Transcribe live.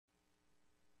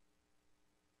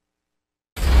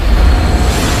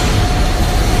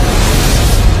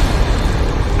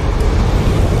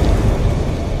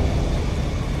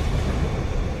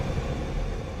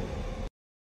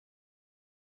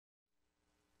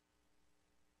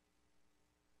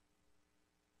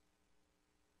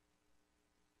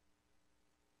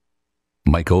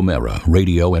Mike O'Mara,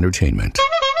 Radio Entertainment.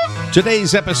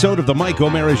 Today's episode of The Mike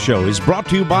O'Mara Show is brought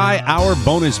to you by our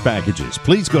bonus packages.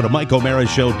 Please go to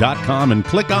MikeO'MaraShow.com and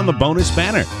click on the bonus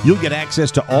banner. You'll get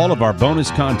access to all of our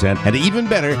bonus content, and even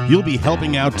better, you'll be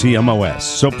helping out TMOS.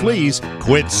 So please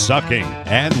quit sucking,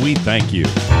 and we thank you.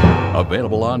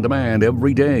 Available on demand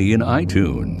every day in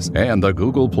iTunes and the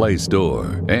Google Play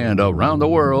Store, and around the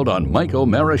world on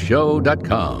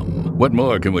MikeO'MaraShow.com. What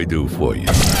more can we do for you?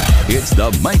 It's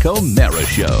the Mike O'Mara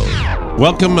Show.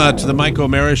 Welcome to the Mike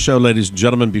O'Mara Show, ladies and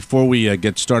gentlemen. Before we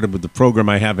get started with the program,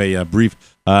 I have a brief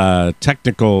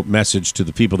technical message to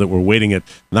the people that were waiting at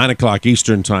 9 o'clock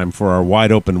Eastern Time for our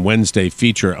Wide Open Wednesday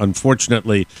feature.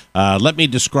 Unfortunately, let me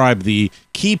describe the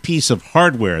key piece of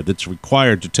hardware that's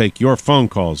required to take your phone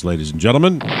calls, ladies and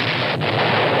gentlemen.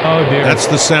 Oh, dear. That's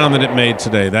the sound that it made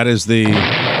today. That is the...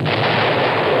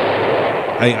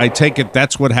 I take it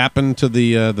that's what happened to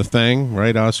the thing,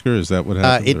 right, Oscar? Is that what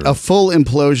happened? A full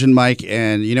implosion, Mike,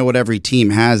 and you know what every team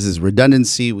has is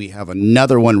redundancy. We have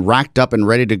another one racked up and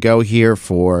ready to go here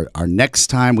for our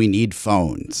next time we need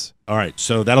phones. All right,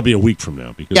 so that'll be a week from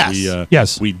now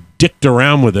because we dicked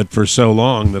around with it for so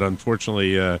long that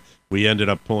unfortunately we ended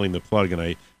up pulling the plug.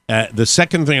 And the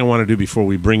second thing I want to do before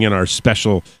we bring in our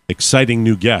special, exciting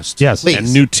new guest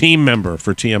and new team member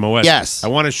for TMOS, I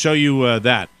want to show you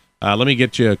that. Let me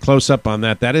get you a close-up on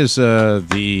that. That is my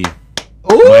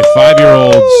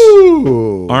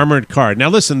 5-year-old's armored car. Now,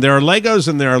 listen, there are Legos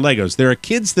and there are Legos. There are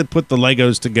kids that put the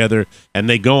Legos together and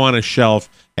they go on a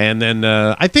shelf, and then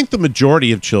I think the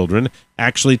majority of children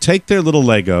actually take their little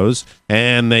Legos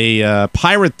and they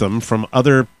pirate them from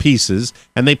other pieces,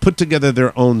 and they put together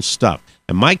their own stuff.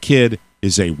 And my kid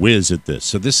is a whiz at this.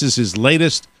 So this is his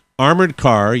latest armored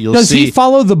car. Does he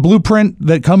follow the blueprint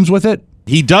that comes with it?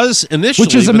 He does initially,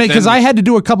 which is amazing because I had to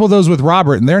do a couple of those with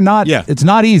Robert, and they're not. Yeah. It's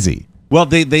not easy. Well,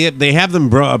 they have them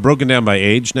broken down by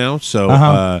age now.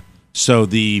 So so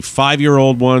the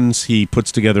 5-year-old ones he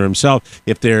puts together himself.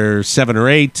 If they're 7 or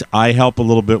 8, I help a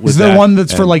little bit with. Is there one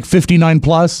that's for like 59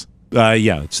 plus?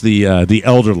 Yeah, it's the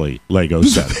elderly Lego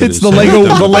set. It's the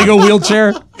Lego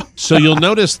wheelchair. So you'll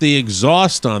notice the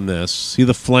exhaust on this. See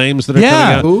the flames that are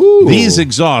coming out. Ooh. These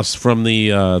exhausts from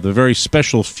the very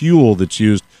special fuel that's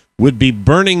used would be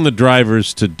burning the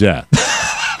drivers to death.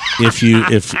 If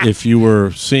you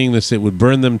were seeing this, it would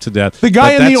burn them to death. The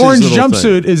guy in the orange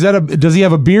jumpsuit, does he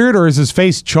have a beard or is his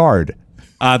face charred?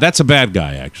 That's a bad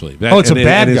guy, actually. It's a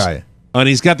bad guy. And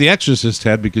he's got the exorcist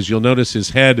head because you'll notice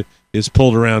his head is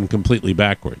pulled around completely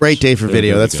backwards. Great day for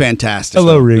video. That's fantastic.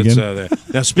 Hello, Regan.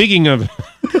 Now, speaking of...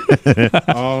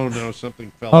 oh, no, something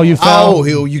fell off. You fell?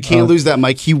 Oh, you can't lose that,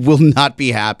 Mike. He will not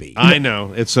be happy. I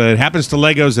know. It happens to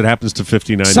Legos. It happens to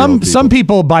 59-year-old people. Some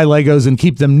people buy Legos and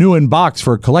keep them new in box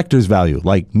for collector's value,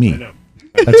 like me. I know.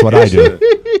 That's what I do.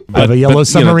 I have a yellow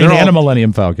submarine and a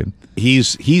Millennium Falcon.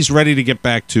 He's ready to get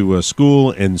back to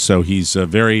school, and so he's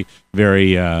very,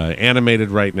 very animated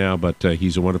right now, but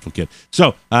he's a wonderful kid.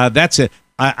 So that's it.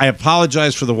 I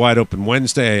apologize for the Wide Open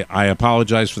Wednesday. I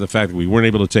apologize for the fact that we weren't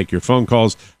able to take your phone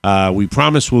calls. We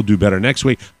promise we'll do better next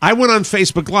week. I went on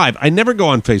Facebook Live. I never go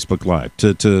on Facebook Live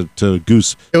to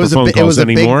goose phone calls anymore. It was a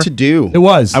big to-do. It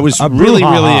was. I was really,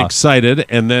 really excited,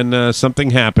 and then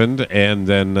something happened, and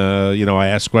then I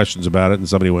asked questions about it, and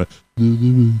somebody went...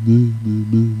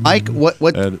 Mike,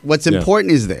 what's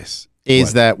important is this.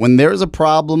 That when there is a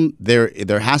problem, there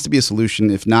has to be a solution.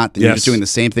 If not, then you're just doing the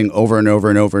same thing over and over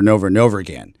and over and over and over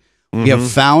again. Mm-hmm. We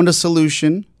have found a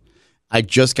solution. I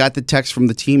just got the text from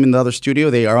the team in the other studio.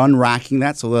 They are unracking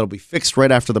that, so that'll be fixed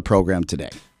right after the program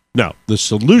today. No, the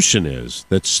solution is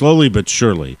that slowly but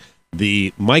surely,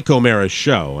 the Mike O'Mara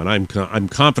Show, and I'm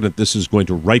confident this is going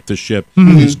to right the ship,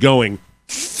 is going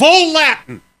full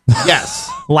Latin. Yes.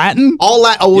 Latin? All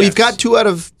Latin. Oh, we've got 2 out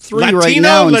of 3 right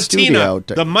now in studio.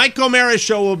 The Mike O'Mara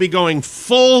Show will be going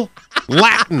full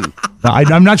Latin.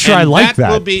 I'm not sure I like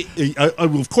that. Will be,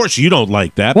 of course, you don't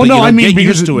like that. Well, but no, I mean, get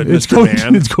because used to it, it's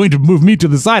Mr. going to move me to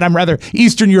the side. I'm rather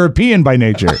Eastern European by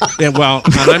nature. Yeah, well,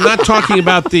 and I'm not talking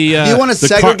about the. Do you want to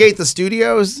segregate the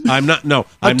studios? I'm not. No,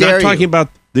 I'm not talking about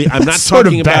the. I'm not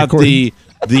talking about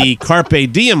the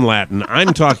Carpe Diem Latin.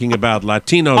 I'm talking about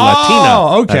Latino, Latina.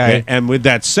 Oh, okay. And with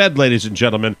that said, ladies and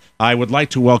gentlemen, I would like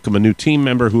to welcome a new team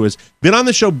member who has been on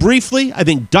the show briefly, I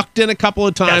think ducked in a couple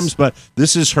of times, but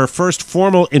this is her first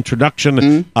formal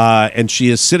introduction, and she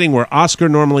is sitting where Oscar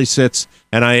normally sits,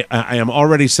 and I am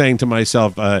already saying to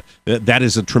myself, that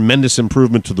is a tremendous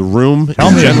improvement to the room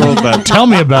in general. But tell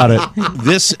me about it.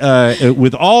 This,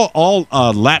 with all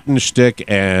Latin shtick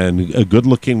and a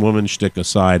good-looking woman shtick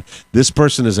aside, this person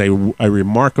person is a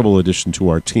remarkable addition to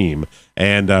our team,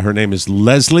 and her name is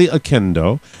Leslie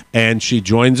Oquendo, and she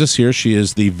joins us here. She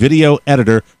is the video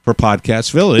editor for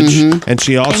Podcast Village, and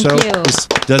she also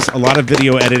does a lot of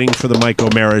video editing for the Mike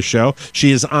O'Mara Show.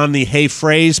 She is on the Hey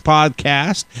Phrase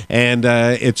podcast, and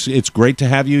it's great to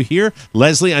have you here.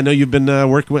 Leslie, I know you've been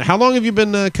working with, how long have you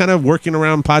been kind of working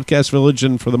around Podcast Village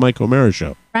and for the Mike O'Mara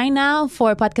Show? Right now,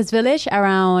 for Podcast Village,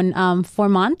 around 4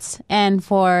 months, and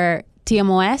for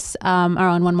TMOS,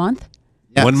 around 1 month.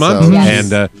 Yeah, 1 month, so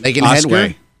and making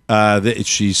Oscar, headway.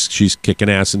 She's kicking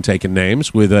ass and taking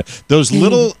names with those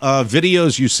little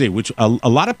videos you see, which a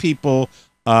lot of people.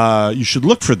 You should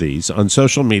look for these on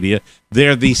social media.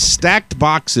 They're the stacked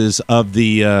boxes of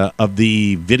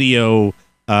the video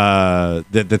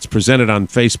that's presented on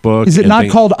Facebook. Is it not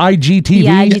called IGTV?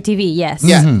 Yeah, IGTV, yes.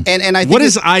 Yeah, and I think what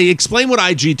is explain what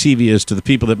IGTV is to the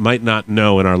people that might not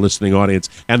know in our listening audience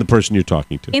and the person you're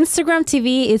talking to. Instagram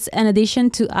TV is an addition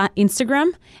to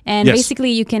Instagram, and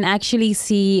basically you can actually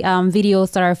see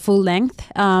videos that are full length.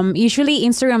 Usually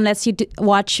Instagram lets you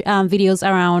watch videos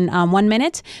around 1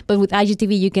 minute, but with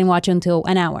IGTV you can watch until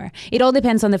an hour. It all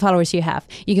depends on the followers you have.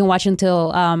 You can watch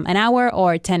until an hour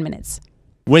or 10 minutes.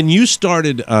 When you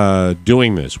started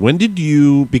doing this, when did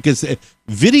you, because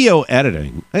video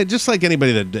editing, just like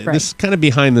anybody that, this is kind of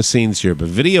behind the scenes here, but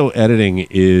video editing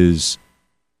is,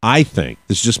 I think,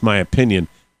 this is just my opinion,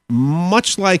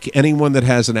 much like anyone that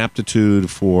has an aptitude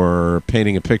for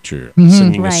painting a picture,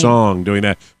 singing a song, doing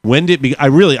that. When did I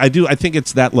think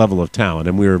it's that level of talent,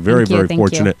 and we are very, very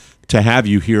fortunate to have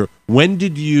you here. When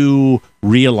did you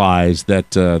realize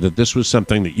that that this was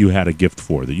something that you had a gift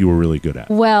for, that you were really good at?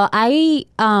 Well, I'm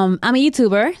a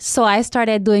YouTuber, so I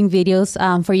started doing videos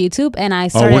for YouTube, and I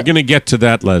started. Oh, we're going to get to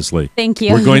that, Leslie. Thank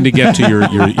you. We're going to get to your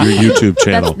YouTube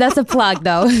channel. That's a plug,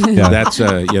 though. Yeah. That's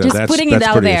just putting it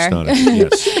out there.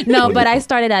 Yes. No, but I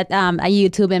started at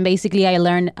YouTube, and basically I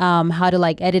learned how to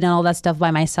like edit and all that stuff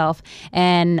by myself,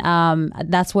 and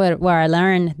that's where I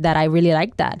learned that I really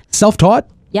liked that. Self-taught?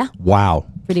 Yeah. Wow.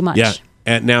 Pretty much. Yeah.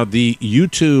 And now the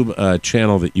YouTube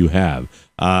channel that you have,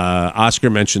 Oscar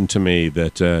mentioned to me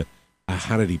that,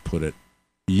 how did he put it?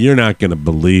 You're not going to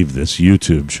believe this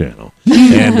YouTube channel.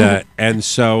 And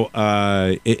so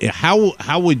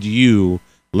how would you,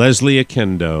 Leslie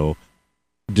Oquendo,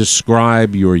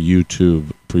 describe your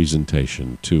YouTube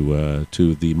presentation to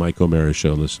the Mike O'Mara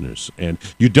Show listeners? And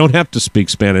you don't have to speak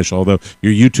Spanish, although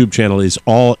your YouTube channel is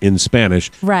all in Spanish.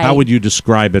 Right. How would you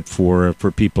describe it for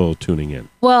people tuning in?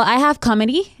 Well, I have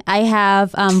comedy. I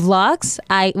have vlogs.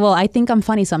 I think I'm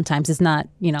funny sometimes. It's not,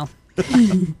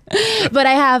 but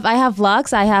I have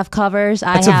vlogs. I have covers.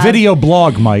 It's a video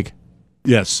blog, Mike.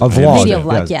 Yes. A vlog. Video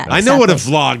vlog, yeah. I know what a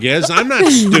vlog is. I'm not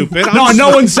stupid. No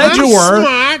one said you were.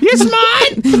 Smart. You're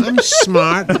smart. I'm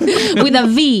smart. With a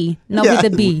V, not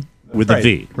with a B. With a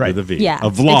V. Right. With a V. Yeah,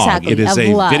 a vlog. exactly. It is a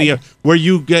vlog. video where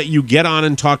you get on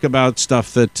and talk about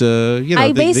stuff that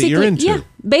that you're into. Yeah.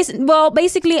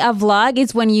 Basically, a vlog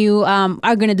is when you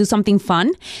are going to do something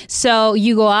fun. So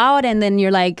you go out and then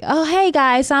you're like, oh, hey,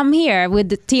 guys, I'm here with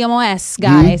the TMOS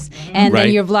guys. And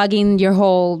then you're vlogging your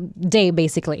whole day,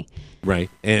 basically.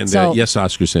 Right. And So- yes,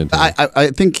 Oscar Santana.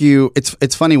 I think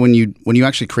it's funny when you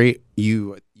actually create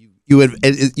you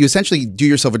essentially do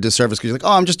yourself a disservice because you're like,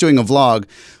 oh, I'm just doing a vlog.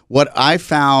 What I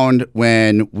found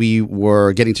when we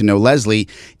were getting to know Leslie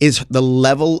is the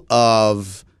level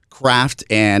of craft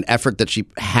and effort that she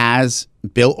has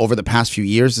built over the past few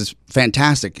years is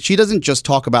fantastic. She doesn't just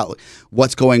talk about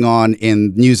what's going on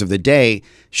in news of the day.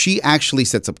 She actually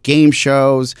sets up game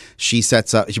shows. She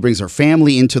brings her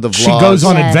family into the vlogs. She goes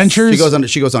on Yes. adventures.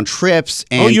 She goes on trips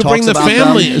and you talks bring the about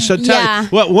family. them. So tell Yeah.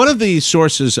 well, one of the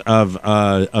sources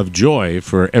of joy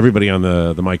for everybody on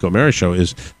the Mike O'Mara Show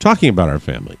is talking about our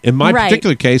family. In my Right.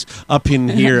 particular case, up in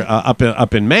here,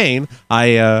 up in Maine,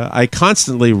 I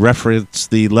constantly reference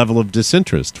the level of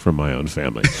disinterest from my own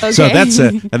family. So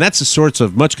that's a source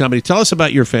of much comedy. Tell us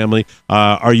about your family.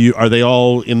 Are they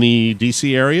all in the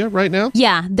DC area right now?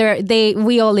 Yeah,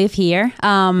 we all live here.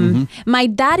 My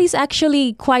dad is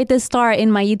actually quite the star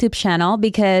in my YouTube channel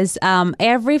because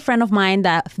every friend of mine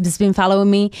that has been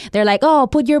following me, they're like, oh,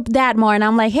 put your dad more. And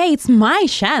I'm like, hey, it's my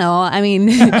channel. I mean,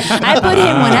 I put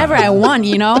him whenever I want,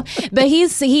 But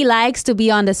he likes to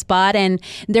be on the spot. And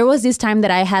there was this time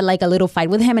that I had like a little fight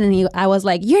with him. And I was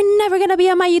like, you're never going to be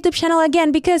on my YouTube channel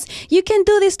again because you can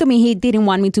do this to me. He didn't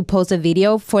want me to post a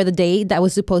video for the day that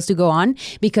was supposed to go on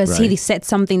because he said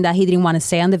something that he didn't want to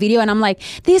say on the video. And I'm like,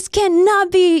 this cannot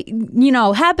be,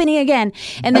 happening again.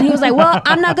 And then he was like, well,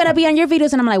 I'm not going to be on your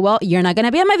videos. And I'm like, well, you're not going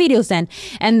to be on my videos then.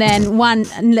 And then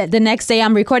the next day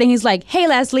I'm recording, he's like, hey,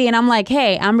 Leslie. And I'm like,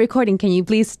 hey, I'm recording. Can you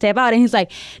please step out? And he's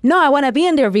like, no, I want to be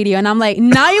in their video. And I'm like,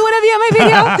 now you want to be on my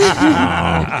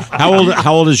video?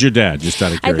 How old is your dad? Just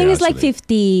out of curiosity. I think it's like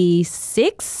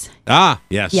 56.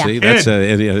 Yes. Yeah. See, that's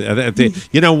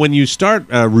when you start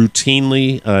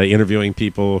routinely interviewing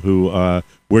people who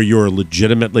where you're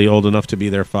legitimately old enough to be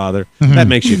their father, that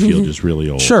makes you feel just really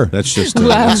old. Sure, that's just the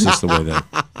way that.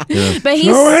 But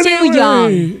he's still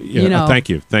young. Thank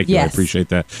you. Yes. I appreciate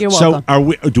that. You're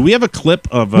welcome. So, do we have a clip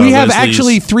of? We have Leslie's?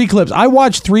 actually 3 clips. I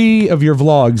watched 3 of your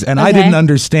vlogs, and I didn't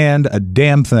understand a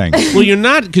damn thing. Well, you're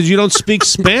not because you don't speak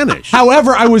Spanish.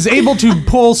 However, I was able to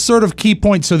pull sort of key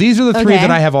points. So these are the 3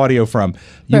 that I have audio from.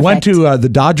 You went to the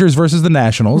Dodgers versus the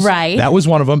Nationals. Right. That was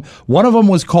one of them. One of them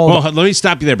was called. Well, let me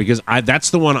stop you there because that's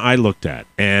the one I looked at,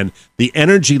 and the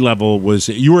energy level was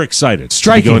you were excited.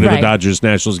 Striking. To be going to the Dodgers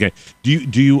Nationals game.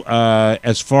 Do you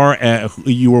as far as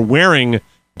you were wearing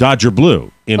Dodger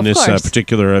blue in this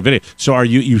particular video? So are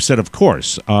you said of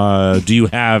course. Do you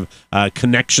have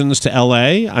connections to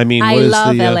LA? I mean, I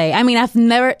love LA. I mean,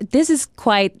 this is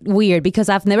quite weird because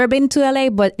I've never been to LA,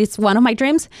 but it's one of my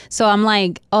dreams. So I'm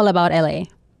like all about LA.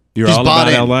 You're all about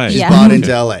LA. She's bought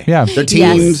into LA. Yeah. Their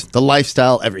teams, the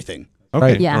lifestyle, everything.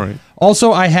 Okay. Right. Yeah. All right.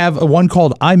 Also, I have one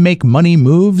called I Make Money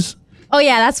Moves. Oh,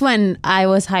 yeah, that's when I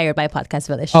was hired by Podcast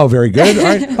Village. Oh, very good. All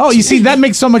right. Oh, you see, that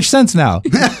makes so much sense now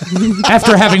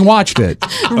after having watched it.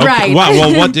 Right. Wow.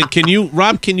 Well,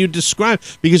 Rob, can you describe?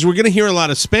 Because we're going to hear a lot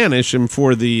of Spanish, and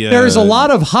for the there's a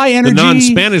lot of high energy,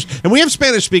 non-Spanish, and we have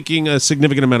Spanish-speaking, a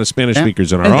significant amount of Spanish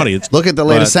speakers in our audience. Look at the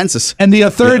latest census. And the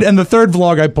third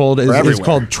vlog I pulled is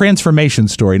called Transformation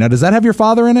Story. Now, does that have your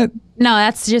father in it? No,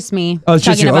 that's just me. Oh, it's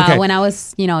just talking you. about Okay. when I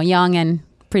was, young and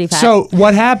pretty fat. So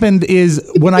what happened is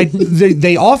when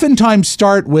they oftentimes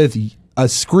start with a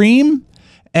scream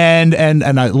and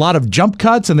a lot of jump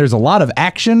cuts, and there's a lot of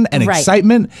action and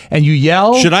excitement, and you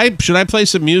yell. Should I play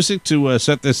some music to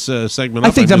set this segment up?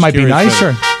 I think that might be nice.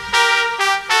 Sure.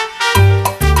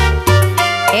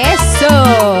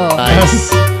 Eso.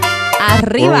 Nice.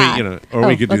 Arriba. Or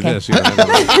we could do this.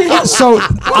 So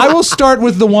I will start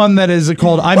with the one that is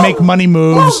called I Make Money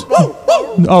Moves.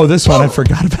 Oh, this one. I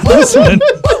forgot about this one.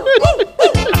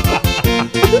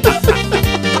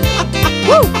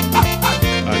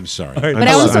 I'm sorry. But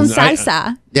I was on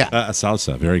salsa. Yeah.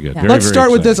 Salsa. Very good. Yeah. Very, Let's very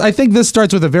start with exciting. this. I think this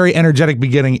starts with a very energetic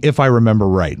beginning, if I remember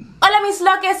right. Hola mis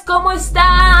loques, ¿cómo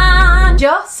están?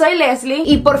 Yo soy Leslie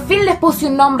y por fin les puse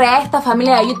un nombre a esta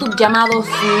familia de YouTube llamados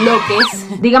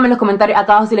Loques. Díganme en los comentarios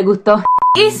acá abajo si les gustó.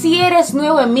 Y si eres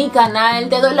nuevo en mi canal,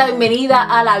 te doy la bienvenida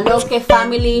a la Loque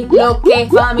Family. Loque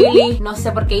Family. No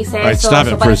sé por qué hice All right, eso. stop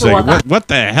it for a second. What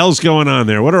the hell's going on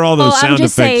there? What are all those sound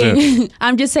effects?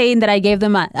 I'm just saying that I gave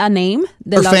them a name.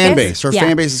 Her fan base. Her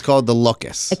fan base is called the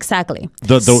Locus. Exactly.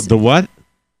 The what?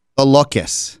 The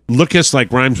Locus. Lookus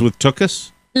like rhymes with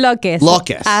tookus? Locus.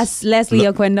 Locus. As Leslie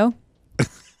Oquendo.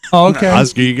 Oh, okay.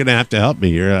 Oscar, you're going to have to help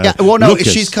me here. Yeah, well, no, Lucas.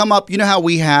 she's come up. You know how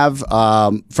we have,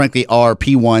 frankly, our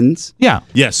P1s? Yeah.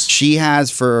 Yes. She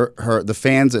has for the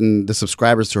fans and the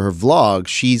subscribers to her vlog,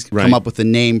 she's Right. come up with a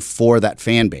name for that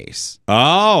fan base.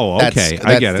 Oh, okay.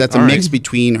 I get it. That's All a right. mix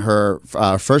between her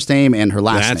first name and her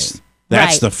last name.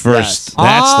 That's Right. the first. Yes.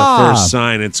 That's the first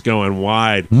sign it's going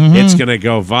wide. It's going to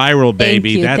go viral,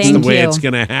 baby. you, That's thank the way you. it's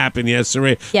going to happen. Yes,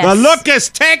 sir. Yes. The look is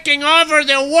taking over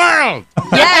the world.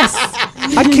 Yes.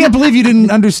 I can't believe you didn't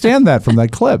understand that from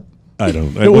that clip. I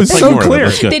don't. It was so clear.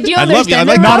 Did you I love you. I understand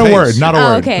like it? Not the a word. pace. Not a Oh,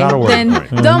 word. okay. Not a word.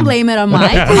 Then don't blame it on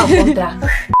Mike.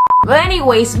 But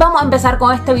anyways, vamos a empezar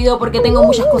con este video porque tengo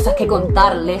muchas cosas que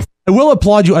contarles. I will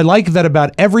applaud you. I like that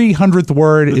about every 100th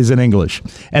word is in English.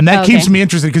 And that Okay. keeps me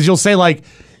interested because you'll say like,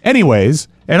 anyways,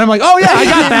 and I'm like, oh yeah, I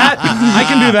got that. I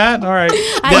can do that. All right.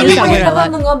 I Les knew voy a that. estar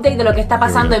dando un update de lo que está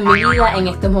pasando en mi vida en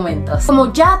estos momentos.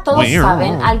 Como ya todos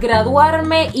saben, al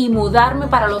graduarme y mudarme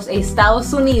para los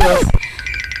Estados Unidos,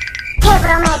 Te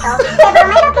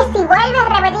prometo que si vuelves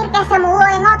a repetir que se mudó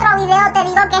en otro video, te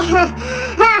digo que...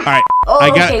 All right. Oh, I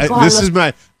got. okay, This cójalo. is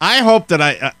my. I hope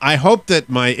that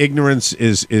my ignorance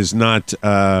is not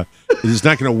going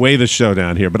to weigh the show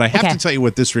down here. But I have Okay. to tell you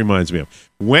what this reminds me of.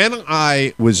 When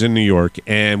I was in New York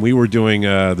and we were doing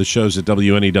the shows at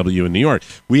WNEW in New York,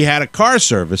 we had a car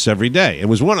service every day. It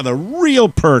was one of the real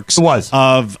perks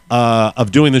of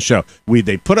doing the show.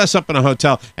 They put us up in a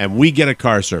hotel and we get a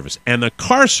car service, and the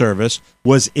car service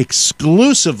was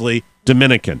exclusively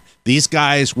Dominican. These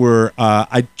guys were,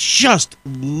 I just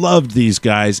loved these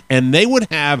guys, and they would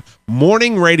have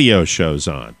morning radio shows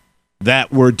on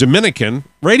that were Dominican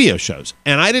radio shows,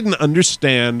 and I didn't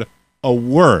understand a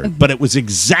word, but it was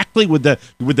exactly with the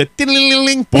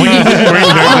tiddling boing.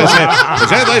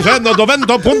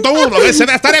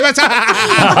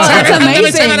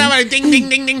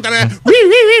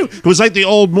 It was like the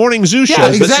old morning zoo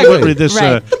shows. Exactly.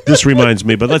 This reminds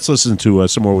me, but let's listen to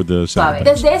some more with the sound.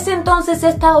 Desde ese entonces he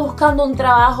estado buscando un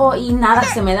trabajo y nada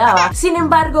se me daba. Sin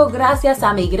embargo, gracias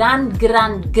a mi gran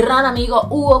amigo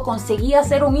Hugo, conseguí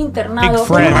hacer un internado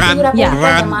con una figura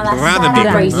llamada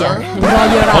Sarah Fraser.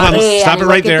 Hold on. Stop it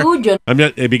right there. I'm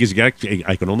not, because I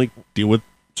can only deal with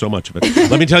so much of it.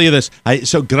 Let me tell you this.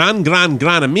 So gran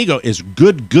amigo is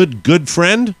good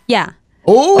friend. Yeah.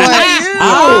 Oh,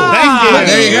 Thank you.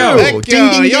 There you go. Thank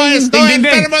you. Yo estoy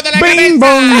enfermo de la Bing,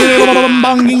 bong,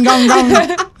 bong, ding, dong,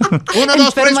 dong. 1, 2, 3,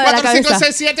 4, 5,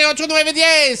 6, 7, 8, 9,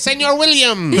 10, Senor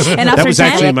Williams. And That after was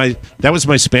 10? actually that was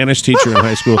my Spanish teacher in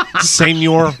high school,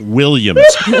 Senor Williams.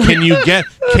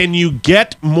 Can you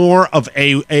get more of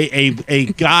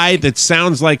a guy that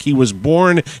sounds like he was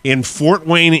born in Fort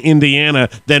Wayne, Indiana,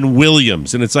 than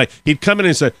Williams? And it's like he'd come in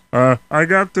and say, "I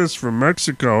got this from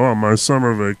Mexico on my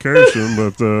summer vacation,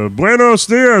 but Buenos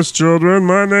dias, children.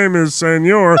 My name is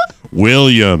Senor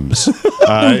Williams."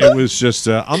 It was just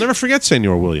I'll never forget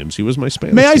Senor Williams. He was my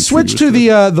Spanish May I teacher. switch to the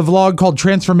vlog called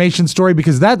Transformation Story,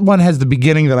 because that one has the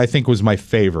beginning that I think was my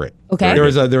favorite. Okay. There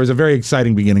was a very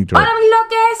exciting beginning to it. Hola mis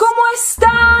loques, ¿cómo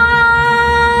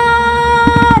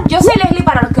están? Yo soy Leslie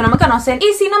para los que no me conocen,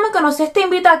 y si no me conoces te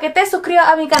invito a que te suscribas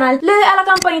a mi canal, le des a la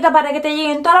campanita para que te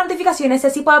lleguen todas las notificaciones y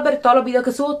así puedas ver todos los videos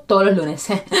que subo todos los lunes.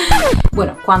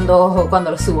 Bueno, cuando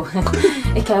los subo.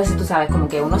 Es que a veces tú sabes, como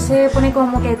que uno se pone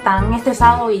como que tan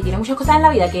estresado y tiene muchas cosas en la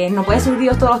vida que no puede subir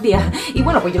videos todos los días. Y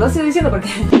bueno, pues yo lo sigo diciendo porque...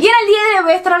 Y en el día de hoy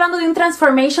voy a estar hablando de un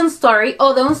transformation story,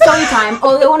 o de un story time,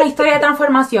 o de una historia de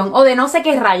transformación, o de no sé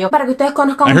qué rayo, para que ustedes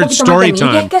conozcan un poquito más de mí.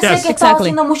 Y es que sé que he estado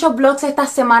haciendo muchos vlogs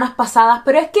estas semanas pasadas,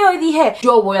 pero es que hoy dije,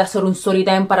 yo voy a hacer un story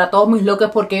time para todos mis loques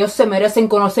porque ellos se merecen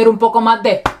conocer un poco más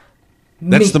de...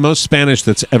 That's the most Spanish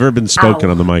that's ever been spoken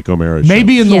on the Mike O'Mara show.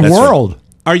 Maybe in the world.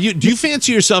 Do you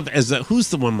fancy yourself as who's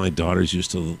the one my daughters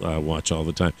used to watch all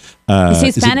the time? Is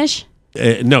he Spanish?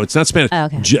 No, it's not Spanish. Oh,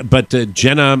 okay. But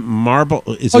Jenna Marble.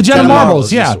 Jenna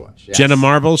Marbles, yeah. Yes. Jenna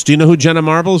Marbles. Do you know who Jenna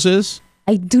Marbles is?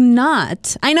 I do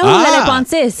not. I know who Lele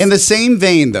Pons is. In the same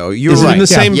vein, though, you're Is it right. in the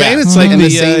same vein? Yeah. It's like in the,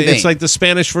 the same vein. it's like the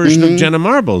Spanish version of Jenna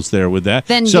Marbles there with that.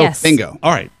 Then so, yes. Bingo.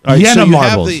 All right. Jenna so you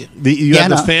Marbles. have you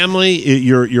have the family.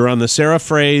 You're on the Sarah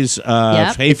Phrase,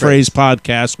 Hey Phrase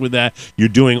podcast with that. You're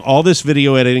doing all this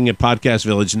video editing at Podcast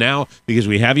Village now because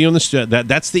we have you in the studio.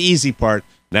 That's the easy part.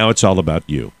 Now it's all about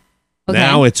you. Okay.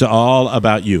 Now it's all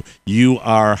about you. You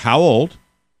are how old?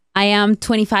 I am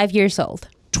 25 years old.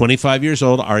 25 years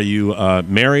old. Are you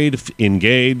married,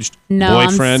 engaged, No,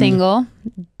 boyfriend? I'm single.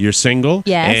 You're single?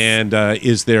 Yes. And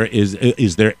is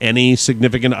there any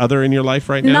significant other in your life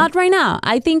right now? Not right now.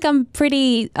 I think I'm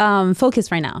pretty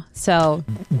focused right now. So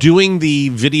Doing the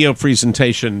video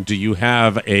presentation, do you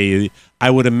have I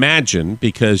would imagine,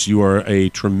 because you are a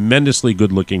tremendously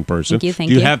good-looking person, Thank you.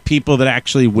 do you have people that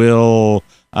actually will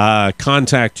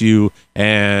contact you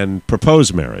and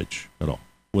propose marriage at all?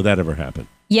 Will that ever happen?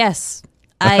 yes.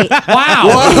 Wow.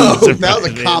 Whoa. That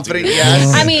was a confident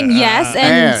yes. I mean, yes, and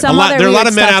Man. some other there are a lot weird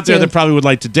of men stuff out there too. that probably would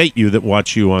like to date you that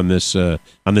watch you on this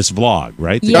vlog,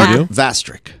 right? That Yeah. you do?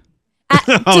 Vastric.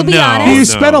 To be no. honest, You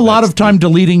spend a lot of time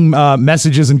deleting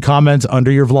messages and comments under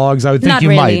your vlogs. I would think not you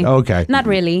really. might. Okay. Not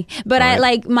really. But I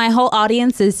like my whole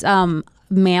audience is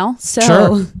male, so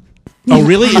Sure. Oh,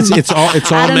 really? It's all I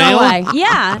don't male? know why.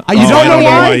 Yeah. You don't I know don't know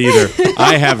why? why either.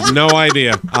 I have no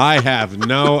idea. I have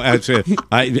no.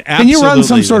 Can you run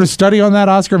some sort of study on that,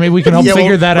 Oscar? Maybe we can help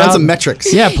figure that run out. some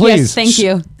metrics. Yeah, please. Yes, thank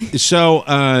you. So,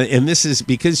 and this is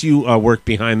because you work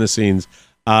behind the scenes.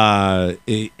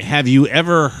 Have you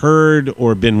ever heard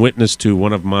or been witness to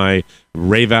one of my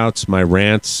rave outs, my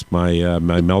rants, my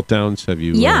meltdowns? Have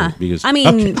you? Yeah. Because I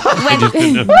mean,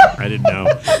 I didn't know.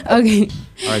 Okay.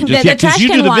 All right, The trash you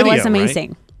do can the one video, was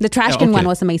amazing. The trash can okay. one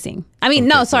was amazing. I mean,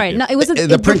 no, sorry. No, it was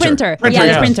The printer. Yeah,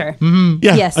 yeah. the printer.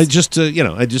 Yeah, Yes. I just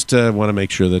want to make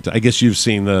sure that I guess you've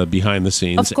seen the behind the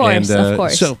scenes. Of course, of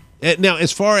course. So now,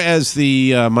 as far as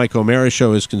the Mike O'Mara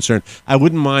show is concerned, I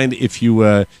wouldn't mind if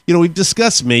you, we've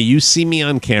discussed me. You see me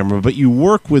on camera, but you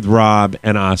work with Rob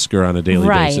and Oscar on a daily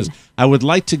Right. basis. I would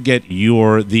like to get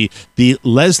the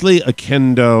Leslie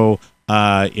Oquendo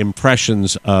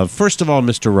impressions of, first of all,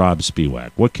 Mr. Rob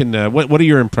Spiewak. What are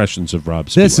your impressions of Rob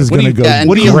Spiewak? This is going to go and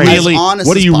What do you great. as really honest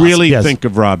What do as you possible. really Yes. think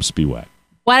of Rob Spiewak?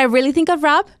 What I really think of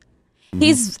Rob,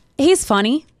 he's He's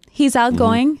funny. He's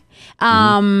outgoing.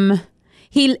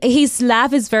 His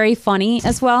laugh is very funny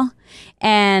as well.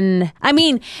 And I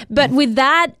mean, but with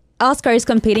that, Oscar is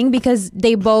competing because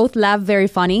they both laugh very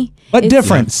funny. But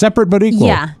different, separate but equal.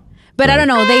 Yeah. But I don't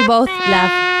know. They both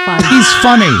laugh funny. He's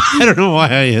funny. I don't know why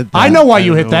I hit that. I know why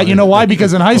you hit that. You know why?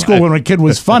 Because in high school, when a kid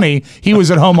was funny, he was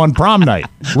at home on prom night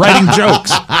writing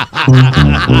jokes.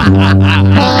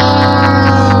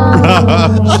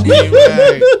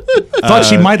 Thought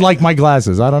she might like my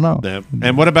glasses. I don't know. Yeah.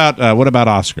 And what about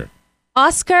Oscar?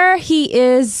 Oscar, he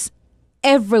is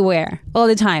everywhere all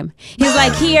the time. He's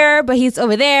like here, but he's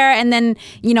over there. And then,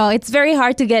 it's very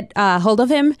hard to get hold of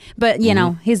him. But,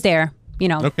 he's there.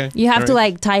 Okay. You have to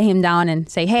like tie him down and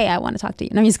say, "Hey, I want to talk to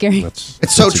you." No, I'm just kidding.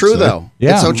 It's so true, though.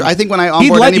 Yeah. It's so true. I think when I He'd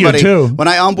onboard let you, anybody, too. when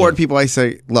I onboard people, I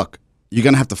say, "Look, you're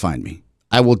gonna have to find me.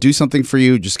 I will do something for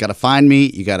you. Just gotta find me.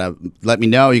 You gotta let me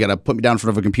know. You gotta put me down in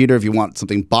front of a computer if you want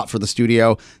something bought for the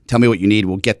studio. Tell me what you need.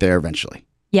 We'll get there eventually."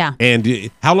 Yeah.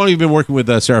 And how long have you been working with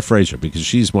Sarah Fraser? Because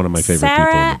she's one of my favorite people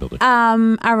in the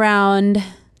building. Around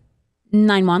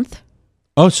 9 months.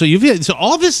 Oh, so so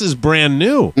all this is brand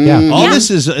new. Yeah. All this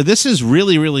is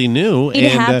really, really new. It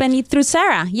happened through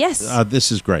Sarah. Yes.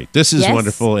 This is great. This is Yes.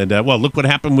 wonderful. And look what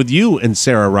happened with you and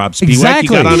Sarah Robb Spiewak.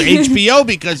 Exactly. You got on HBO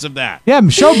because of that. Yeah,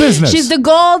 show business. She's the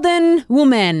golden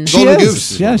woman. She Golden is.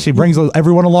 goose. Yeah, she brings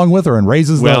everyone along with her and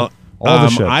raises all the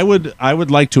shit. I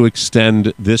would like to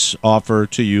extend this offer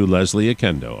to you, Leslie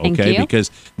Oquendo. Okay, Thank you.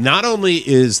 because not only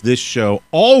is this show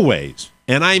always,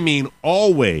 and I mean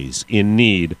always, in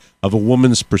need of a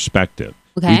woman's perspective.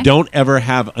 Okay. We don't ever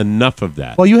have enough of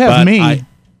that. Well, you have But me.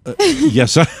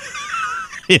 Yes,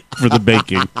 for the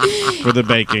baking. For the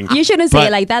baking. You shouldn't say But-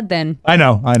 it like that then. I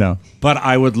know. But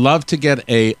I would love to get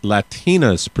a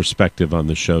Latina's perspective on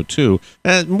the show too,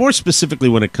 more specifically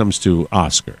when it comes to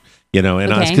Oscar. And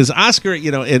Okay. because Oscar,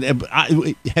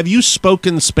 have you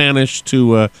spoken Spanish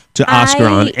to Oscar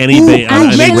on any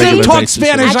regular talk basis?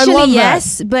 Spanish. I Actually, love that.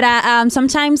 yes, but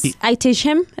sometimes I teach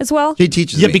him as well. He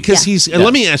teaches Yeah, me. because he's.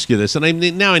 Let me ask you this,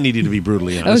 and now I need you to be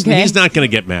brutally honest. Okay. He's not going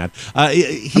to get mad.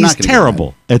 He's not gonna get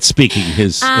terrible at speaking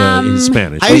his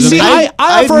Spanish. I See, Isn't he? I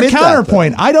offer a admit that,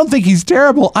 counterpoint. I don't think he's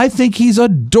terrible. I think he's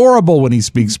adorable when he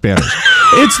speaks Spanish.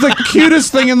 It's the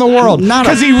cutest thing in the world Not a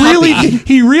because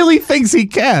he really thinks he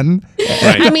can.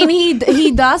 Right. I mean,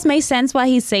 he does make sense what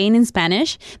he's saying in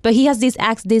Spanish, but he has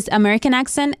this American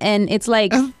accent, and it's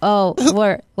like,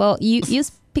 you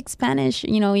speak Spanish,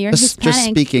 you're Just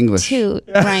Hispanic. speak English. too,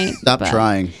 right? Stop But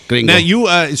trying. Now you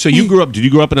grew up. Did you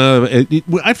grow up in a?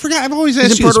 I forgot. I've always asked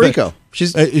She's in you Puerto this, but- Rico.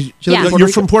 She's Yeah. You're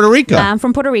from Puerto Rico. I'm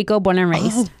from Puerto Rico, born and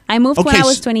raised. I moved when Okay, I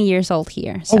was so- 20 years old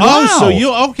here. So. Wow.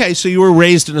 So you were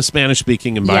raised in a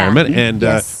Spanish-speaking environment, and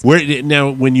Yes.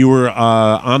 when you were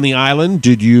on the island,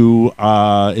 did you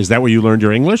is that where you learned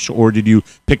your English, or did you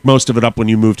pick most of it up when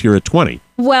you moved here at 20?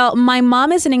 Well, my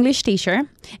mom is an English teacher,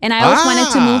 and I always wanted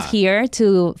to move here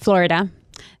to Florida.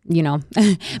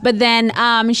 But then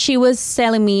she was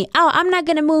telling me, I'm not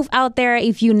going to move out there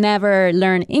if you never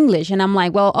learn English. And I'm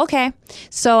like, well, okay.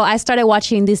 So I started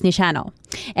watching Disney Channel,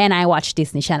 and I watched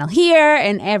Disney Channel here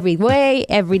and every day.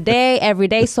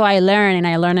 So I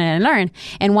learn.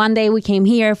 And one day we came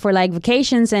here for like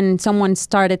vacations, and someone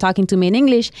started talking to me in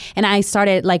English, and I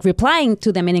started like replying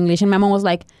to them in English. And my mom was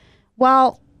like,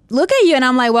 well, look at you. And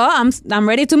I'm like, well, I'm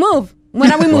ready to move. When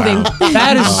are we moving?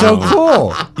 That is so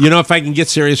cool. If I can get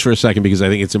serious for a second, because I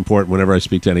think it's important whenever I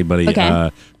speak to anybody.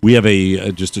 Okay. We have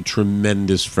just a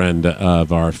tremendous friend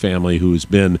of our family who's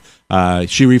been.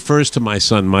 She refers to my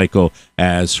son Michael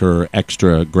as her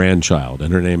extra grandchild,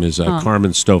 and her name is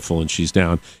Carmen Stoffel, and she's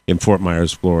down in Fort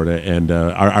Myers, Florida. And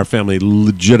our family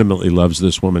legitimately loves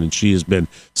this woman, and she has been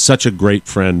such a great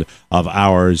friend of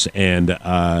ours. And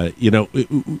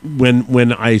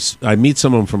when I meet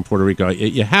someone from Puerto Rico,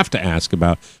 you have to ask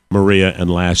about Maria and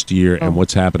last year and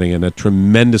what's happening, and a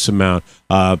tremendous amount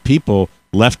of people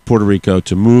left Puerto Rico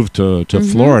to move to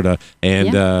Florida,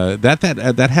 and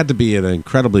that had to be an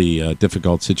incredibly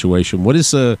difficult situation.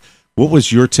 What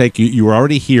was your take? You were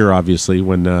already here, obviously,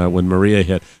 when Maria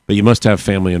hit, but you must have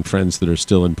family and friends that are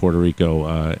still in Puerto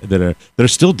Rico that are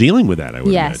still dealing with that. I would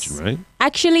imagine, right?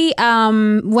 Actually,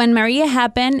 when Maria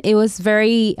happened, it was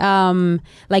very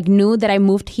new that I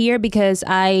moved here, because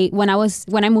when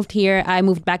I moved here, I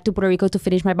moved back to Puerto Rico to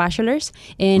finish my bachelor's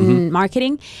in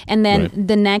marketing, and then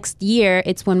the next year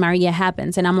it's when Maria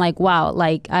happens, and I'm like, wow,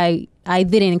 like I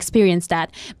didn't experience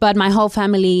that, but my whole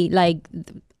family, like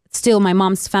still my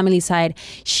mom's family side,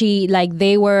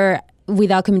 they were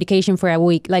without communication for a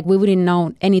week. Like we wouldn't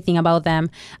know anything about them.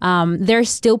 There's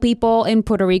still people in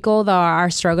Puerto Rico that are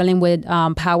struggling with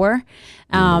power.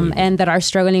 and that are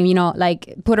struggling. You know,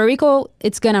 like Puerto Rico,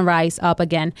 it's gonna rise up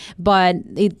again, but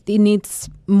it needs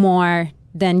more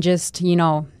than just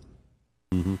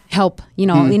help. You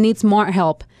know, it needs more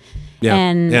help. Yeah,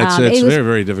 and it's a very,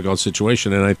 very difficult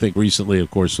situation. And I think recently, of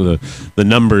course, the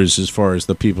numbers as far as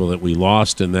the people that we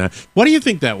lost in that. What do you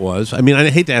think that was? I mean, I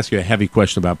hate to ask you a heavy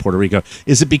question about Puerto Rico.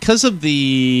 Is it because of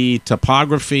the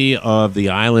topography of the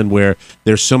island where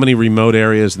there's so many remote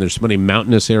areas and there's so many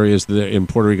mountainous areas in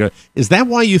Puerto Rico? Is that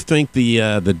why you think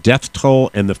the death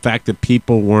toll and the fact that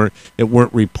people weren't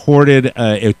reported,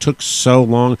 it took so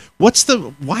long?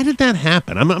 Why did that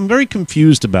happen? I'm very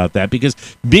confused about that, because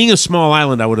being a small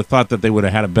island, I would have thought that they would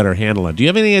have had a better handle on. Do you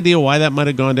have any idea why that might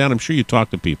have gone down? I'm sure you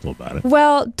talked to people about it.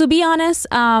 Well, to be honest,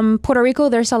 Puerto Rico,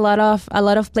 there's a lot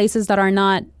of places that are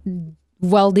not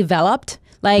well developed.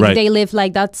 Like they live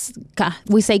like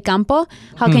we say campo.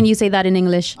 How can you say that in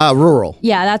English? Rural.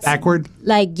 Yeah, that's backward.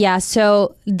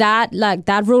 So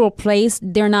that rural place,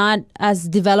 they're not as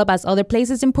developed as other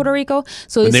places in Puerto Rico.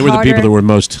 So and they were the people that were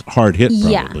most hard hit,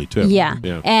 probably too. Yeah.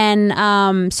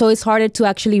 And so it's harder to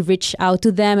actually reach out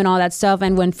to them and all that stuff.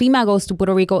 And when FEMA goes to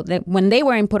Puerto Rico, when they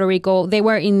were in Puerto Rico, they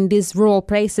were in these rural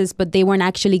places, but they weren't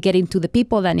actually getting to the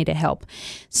people that needed help.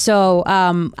 So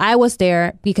I was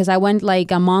there because I went like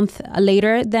a month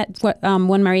later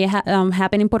when Maria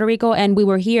happened in Puerto Rico, and we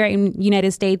were here in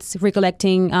United States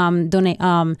recollecting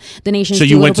donations. So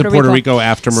you went to Puerto Rico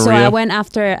after Maria? So I went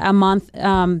after a month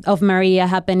of Maria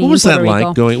happening. What was in Puerto that Rico.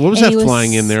 like going? What was that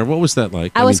flying in there? What was that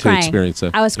like? I was crying. To experience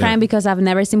that. I was crying because I've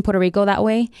never seen Puerto Rico that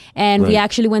way, and we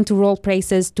actually went to rural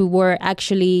places to where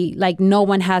actually like no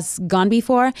one has gone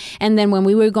before. And then when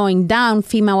we were going down,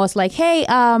 FEMA was like, "Hey,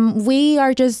 we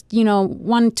are just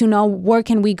want to know where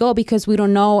can we go because we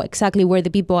don't know exactly where the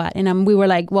people are." And we were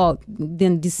like, well,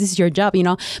 then this is your job,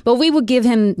 But we would give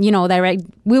him,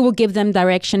 we will give them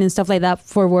direction and stuff like that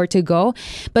for where to go.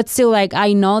 But still, like,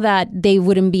 I know that they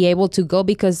wouldn't be able to go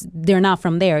because they're not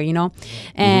from there,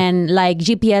 And like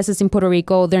GPSs in Puerto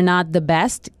Rico, they're not the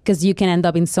best because you can end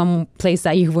up in some place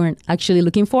that you weren't actually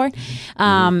looking for.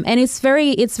 And it's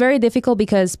very difficult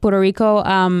because Puerto Rico,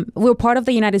 we're part of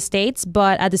the United States,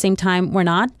 but at the same time, we're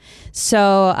not.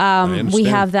 So we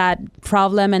have that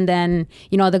problem. And then,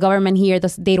 the government here,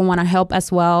 they don't want to help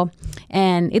as well.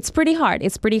 And it's pretty hard.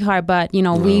 But,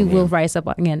 we will rise up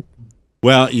again.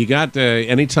 Well, you got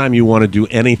anytime you want to do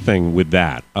anything with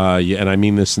that, and I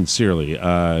mean this sincerely,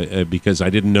 because I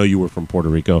didn't know you were from Puerto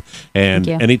Rico, and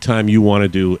anytime you want to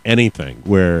do anything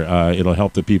where it'll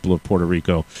help the people of Puerto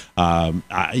Rico,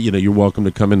 you're welcome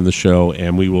to come into the show,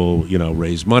 and we will,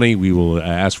 raise money. We will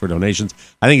ask for donations.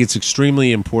 I think it's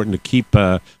extremely important to keep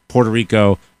Puerto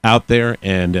Rico out there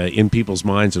and in people's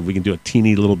minds. If we can do a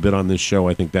teeny little bit on this show,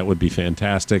 I think that would be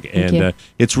fantastic. And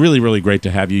it's really, really great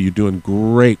to have you. You're doing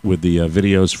great with the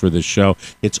videos for this show.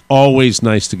 It's always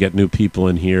nice to get new people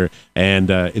in here,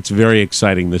 and it's very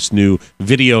exciting, this new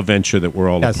video venture that we're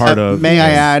all a part of. May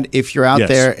I add, if you're out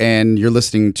there and you're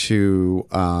listening to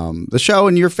the show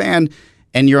and you're a fan,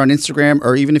 and you're on Instagram,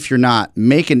 or even if you're not,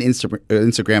 make an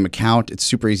Instagram account. It's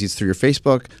super easy. It's through your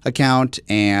Facebook account,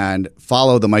 and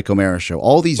follow the Mike O'Mara Show.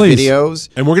 All these videos,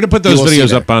 and we're going to put those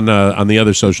videos up on the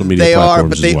other social media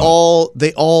platforms. They are, but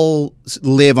they all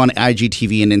live on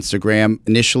IGTV and Instagram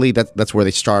initially. That's where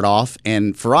they start off.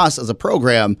 And for us as a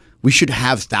program, we should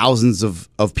have thousands of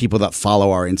people that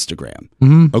follow our Instagram.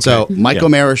 Okay. So Mike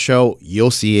O'Mara Show, you'll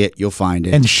see it, you'll find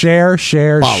it, and share,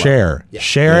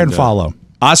 and follow.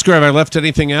 Oscar, have I left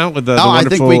anything out with the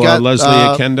wonderful Leslie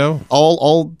Oquendo?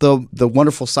 All the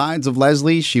wonderful sides of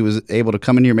Leslie. She was able to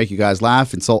come in here, make you guys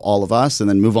laugh, insult all of us, and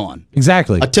then move on.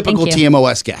 Exactly. A typical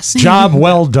TMOS guest. Job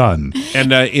well done.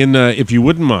 And if you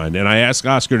wouldn't mind, and I ask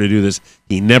Oscar to do this,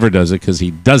 he never does it because he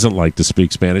doesn't like to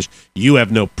speak Spanish. You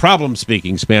have no problem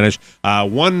speaking Spanish.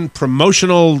 One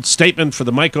promotional statement for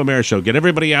the Mike O'Mara Show. Get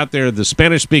everybody out there, the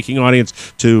Spanish-speaking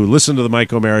audience, to listen to the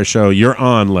Mike O'Mara Show. You're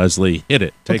on, Leslie. Hit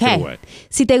it. Take it away.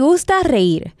 Si te gusta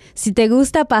reír, si te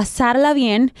gusta pasarla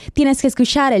bien, tienes que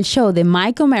escuchar el show de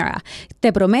Mike O'Mara.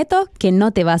 Te prometo que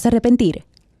no te vas a arrepentir.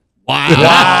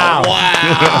 Wow.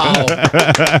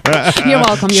 You're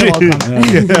welcome.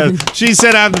 She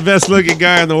said I'm the best looking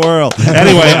guy in the world.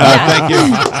 Anyway, thank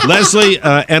you, Leslie.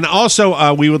 And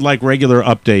also, we would like regular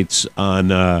updates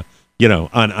on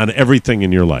on everything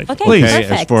in your life. Okay, please.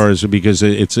 As far as, because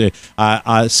it's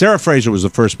Sarah Fraser was the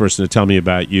first person to tell me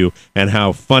about you and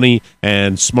how funny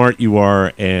and smart you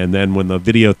are. And then when the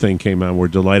video thing came out, we're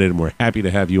delighted and we're happy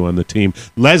to have you on the team.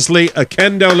 Leslie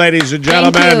Oquendo, ladies and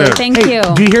gentlemen. Thank you.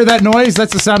 Do you hear that noise?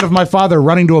 That's the sound of my father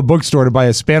running to a bookstore to buy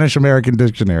a Spanish-American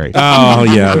dictionary. Oh,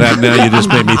 yeah. That now you just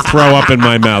made me throw up in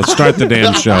my mouth. Start the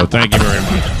damn show. Thank you very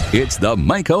much. It's the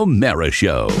Mike O'Mara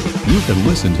Show. You can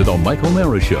listen to the Mike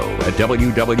O'Mara Show at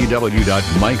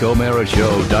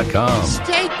www.mikeomarashow.com.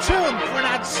 Stay tuned for an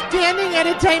outstanding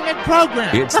entertainment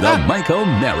program. It's the Mike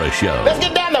O'Mara Show. Let's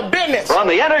get down to business. From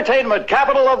the entertainment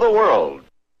capital of the world.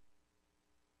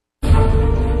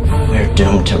 We're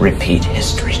doomed to repeat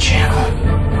History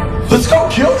Channel. Let's go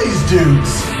kill these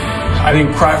dudes. I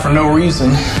didn't cry for no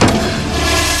reason.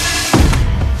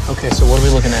 Okay, so what are we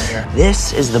looking at here?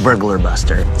 This is the Burglar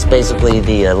Buster. It's basically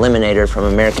the Eliminator from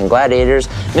American Gladiators,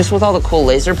 mixed with all the cool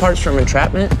laser parts from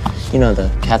Entrapment. You know, the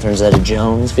Catherine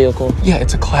Zeta-Jones vehicle? Yeah,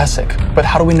 it's a classic. But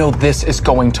how do we know this is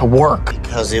going to work?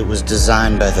 Because it was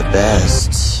designed by the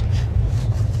best.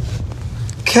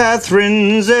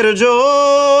 Catherine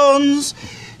Zeta-Jones,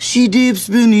 she dips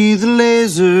beneath the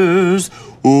lasers.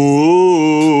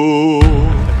 Ooh.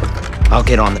 I'll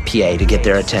get on the PA to get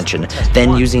their attention.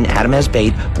 Then, using Adam as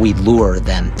bait, we lure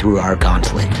them through our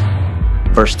gauntlet.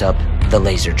 First up, the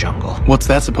laser jungle. What's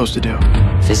that supposed to do?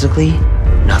 Physically,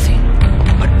 nothing.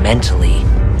 But mentally,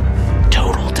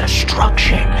 total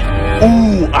destruction.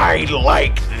 Ooh, I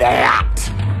like that.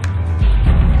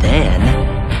 Then,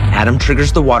 Adam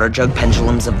triggers the water jug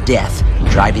pendulums of death,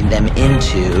 driving them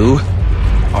into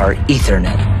our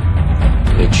Ethernet.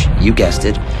 Which, you guessed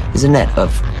it, is a net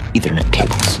of Ethernet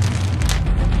cables.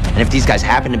 And if these guys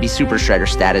happen to be Super Shredder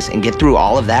status and get through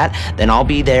all of that, then I'll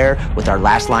be there with our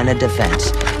last line of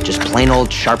defense. Just plain old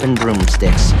sharpened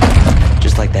broomsticks.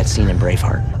 Just like that scene in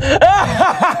Braveheart.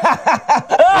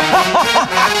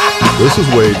 This is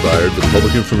Wade Byard, the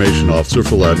Public Information Officer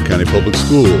for Loudoun County Public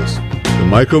Schools. The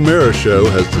Mike O'Mara Show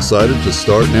has decided to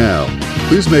start now.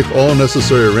 Please make all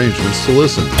necessary arrangements to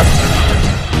listen.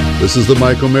 This is the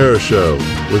Mike O'Mara Show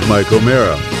with Mike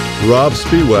O'Mara, Rob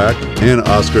Spiewak, and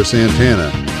Oscar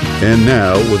Santana. And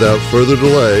now, without further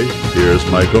delay, here's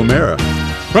Mike O'Mara.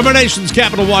 From our nation's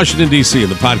capital, Washington, D.C., in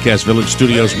the Podcast Village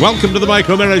studios, welcome to the Mike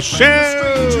O'Mara Show!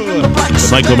 The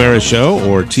Mike O'Mara Show,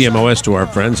 or TMOS to our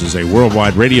friends, is a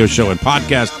worldwide radio show and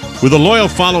podcast with a loyal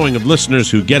following of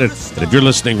listeners who get it. And if you're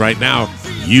listening right now,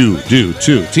 you do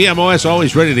too. TMOS,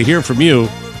 always ready to hear from you.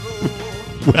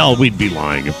 Well, we'd be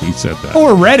lying if we said that.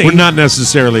 We're ready. We're not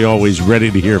necessarily always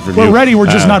ready to hear from you. We're ready. We're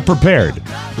just not prepared.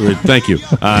 Thank you.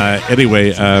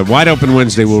 Anyway, Wide Open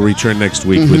Wednesday will return next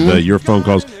week with your phone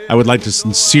calls. I would like to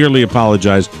sincerely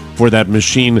apologize for that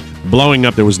machine blowing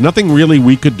up. There was nothing really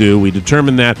we could do. We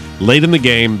determined that late in the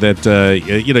game that,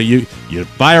 you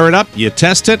fire it up, you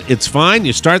test it, it's fine.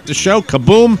 You start the show,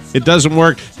 kaboom, it doesn't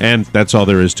work, and that's all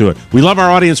there is to it. We love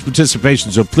our audience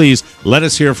participation, so please let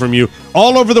us hear from you.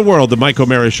 All over the world, the Mike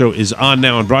O'Mara Show is on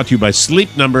now and brought to you by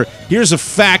Sleep Number. Here's a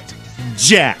fact,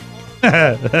 Jack.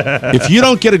 If you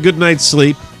don't get a good night's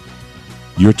sleep,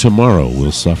 your tomorrow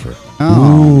will suffer.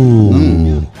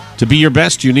 Ooh. To be your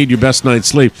best, you need your best night's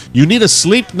sleep. You need a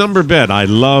Sleep Number bed. I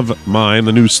love mine.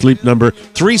 The new Sleep Number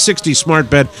 360 smart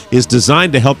bed is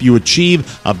designed to help you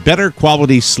achieve a better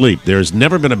quality sleep. There's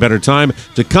never been a better time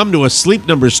to come to a Sleep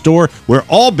Number store where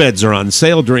all beds are on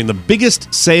sale during the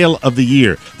biggest sale of the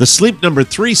year. The Sleep Number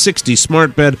 360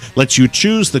 smart bed lets you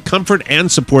choose the comfort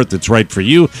and support that's right for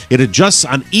you. It adjusts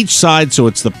on each side, so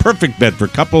it's the perfect bed for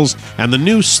couples. And the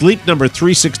new Sleep Number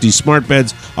 360 smart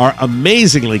beds are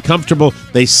amazingly comfortable.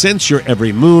 They sense your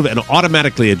every move and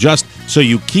automatically adjust so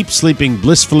you keep sleeping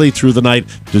blissfully through the night.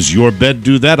 Does your bed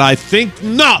do that? I think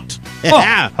not.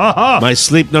 My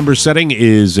Sleep Number setting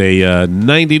is a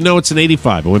 90. No, it's an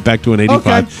 85. I went back to an 85.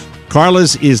 Okay.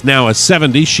 Carla's is now a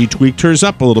 70. She tweaked hers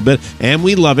up a little bit, and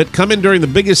we love it. Come in during the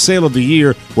biggest sale of the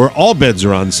year, where all beds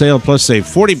are on sale, plus save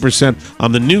 40%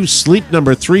 on the new Sleep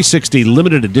Number 360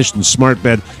 limited edition smart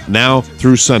bed now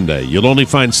through Sunday. You'll only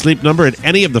find Sleep Number at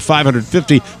any of the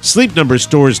 550 Sleep Number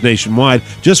stores nationwide.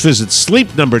 Just visit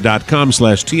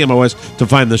sleepnumber.com/TMOS to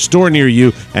find the store near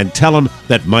you and tell them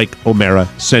that Mike O'Mara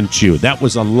sent you. That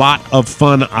was a lot of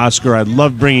fun, Oscar. I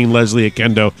love bringing Leslie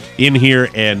Oquendo in here,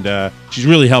 and she's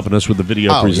really helping us with the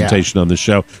video presentation on the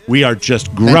show. We are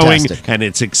just growing, and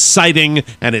it's exciting,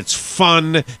 and it's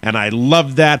fun, and I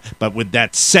love that. But with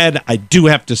that said, I do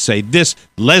have to say this.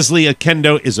 Leslie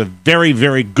Oquendo is a very,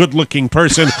 very good-looking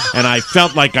person, and I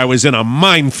felt like I was in a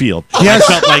minefield. Yes.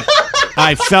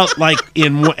 I felt like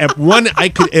there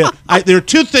are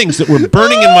two things that were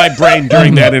burning in my brain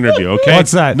during that interview, okay?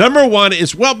 What's that? Number one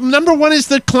is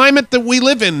the climate that we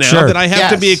live in now, that I have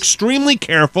to be extremely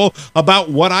careful about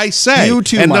what I say. You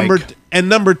too, and Mike. And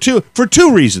number two, for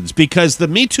two reasons, because the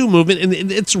Me Too movement,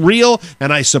 and it's real,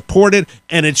 and I support it,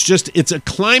 and it's a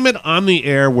climate on the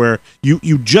air where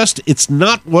it's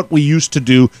not what we used to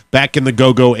do back in the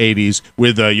go-go 80s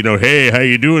with, hey, how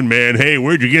you doing, man? Hey,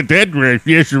 where'd you get that dress?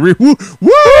 Yes, woo, woo,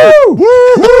 woo.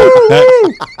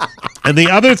 And the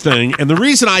other thing, and the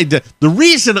reason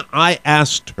I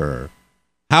asked her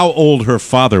how old her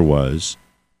father was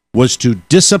to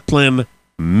discipline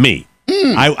me.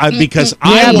 Because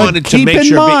I wanted to make sure.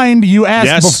 Keep in mind, you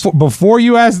asked before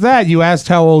you asked that, you asked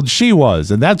how old she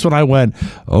was, and that's when I went,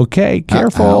 okay,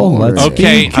 careful, let's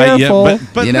be careful.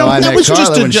 But I met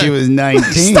Carla when she was 19.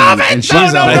 Stop it! And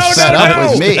she's almost fed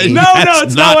up with me. No,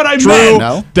 it's not what I meant.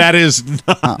 No? That is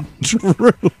not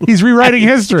true. He's rewriting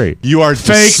history. You are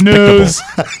fake despicable. news.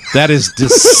 That is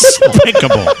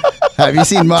despicable. Have you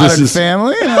seen Modern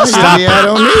Family? Stop Maybe I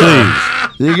don't need please.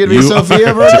 You could be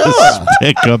Sofia Vergara.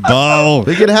 Despicable.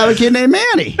 We could have a kid named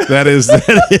Manny. That is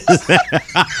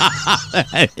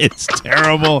it's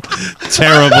terrible.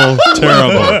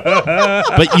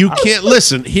 But you can't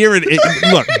listen.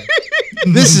 Look,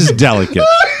 this is delicate.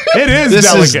 It is this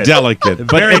delicate. Is delicate.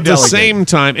 But Very at delicate. the same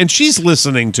time, and she's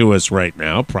listening to us right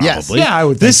now, probably. Yes. Yeah, I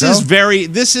would think so.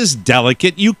 This is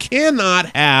delicate. You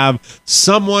cannot have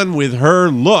someone with her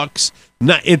looks.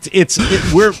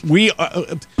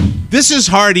 This is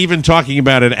hard even talking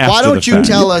about it after. Why don't you fact.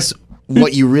 tell us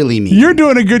what you really mean? You're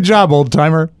doing a good job, old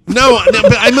timer. No, but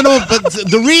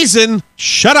the reason.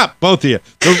 Shut up, both of you.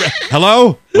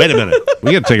 Hello? Wait a minute.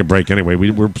 We got to take a break anyway.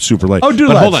 We're super late. Oh, do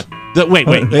but less. hold on. Wait.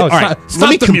 All right. Stop Let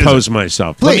me the compose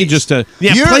myself. Please. Let me just play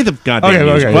the goddamn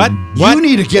music. Okay. What? You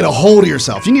need to get a hold of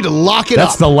yourself. You need to lock it up.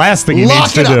 That's the last thing he Lock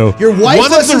needs to it do. up. Your wife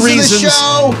One of the listens reasons- to the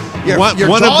show. Your one of the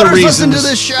daughters listen to reasons-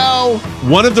 the show.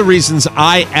 One of the reasons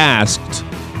I asked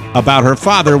about her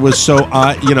father was so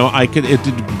I could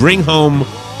bring home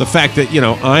the fact that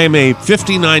I am a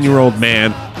 59-year-old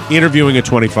man interviewing a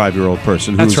 25-year-old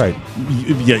person who's That's right.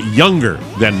 Younger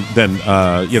than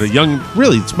young.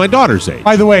 Really, it's my daughter's age.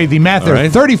 By the way, the math there, right.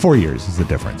 34 years is the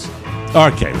difference.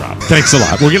 Okay, Rob. Thanks a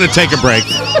lot. We're going to take a break.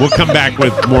 We'll come back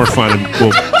with more fun, and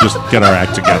we'll just get our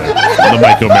act together on the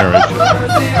Mike O'Mara Show.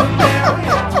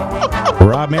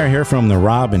 Rob Mayer here from the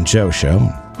Rob and Joe Show.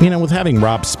 With having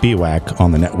Rob Spiewak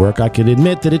on the network, I could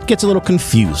admit that it gets a little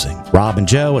confusing. Rob and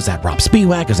Joe, is that Rob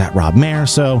Spiewak? Is that Rob Mayer?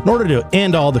 So in order to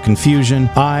end all the confusion,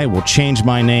 I will change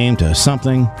my name to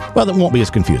something, well, that won't be as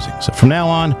confusing. So from now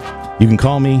on, you can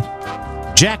call me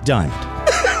Jack Diamond.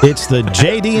 It's the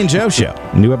JD and Joe Show.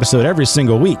 A new episode every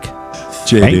single week.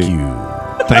 JD. Thank you.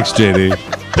 Thanks, JD.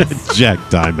 Jack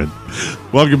Diamond.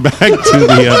 Welcome back to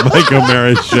the Mike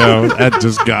O'Mara Show. That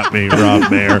just got me,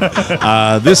 Rob Mayer.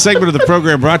 This segment of the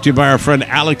program brought to you by our friend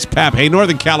Alex Papp. Hey,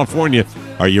 Northern California,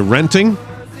 are you renting?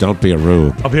 Don't be a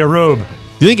rube. I'll be a rube.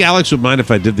 Do you think Alex would mind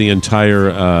if I did the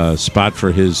entire spot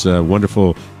for his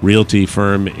wonderful realty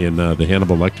firm in the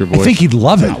Hannibal Lecter voice? I think he'd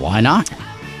love it. Why not?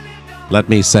 Let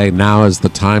me say, now is the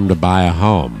time to buy a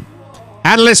home.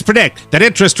 Analysts predict that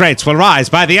interest rates will rise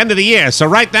by the end of the year, so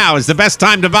right now is the best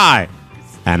time to buy.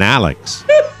 And Alex,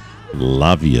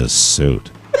 love your suit.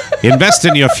 Invest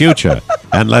in your future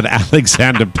and let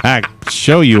Alexander Pack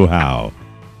show you how.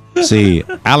 See,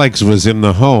 Alex was in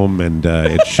the home, and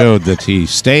it showed that he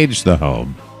staged the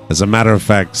home. As a matter of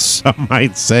fact, some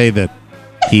might say that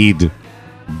he'd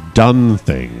done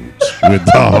things with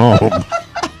the home.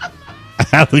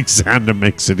 Alexander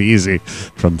makes it easy,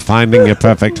 from finding a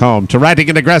perfect home to writing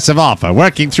an aggressive offer,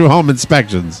 working through home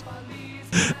inspections,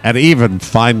 and even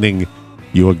finding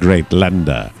you a great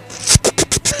lender.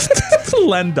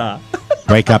 Lender.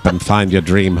 Wake up and find your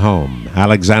dream home.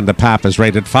 Alexander Papp is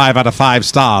rated 5 out of 5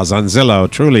 stars on Zillow,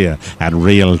 Trulia, and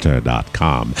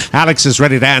Realtor.com. Alex is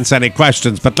ready to answer any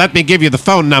questions, but let me give you the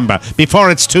phone number before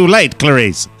it's too late,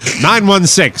 Clarice.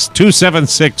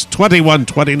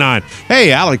 916-276-2129.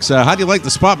 Hey, Alex, how do you like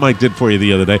the spot Mike did for you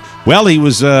the other day? Well, he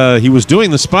was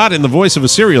doing the spot in the voice of a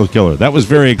serial killer. That was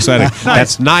very exciting.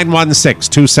 That's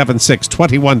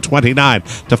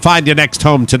 916-276-2129 to find your next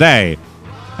home today.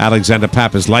 Alexander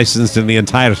Papp is licensed in the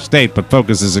entire state, but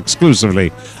focuses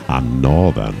exclusively on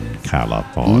Northern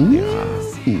California.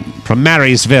 From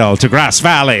Marysville to Grass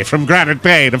Valley, from Granite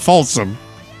Bay to Folsom,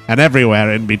 and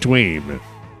everywhere in between.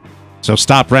 So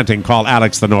stop renting. Call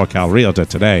Alex, the NorCal Realtor,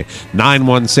 today.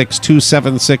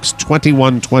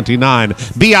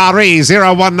 916-276-2129. BRE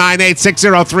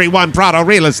 019860331 Prado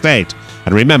Real Estate.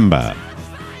 And remember,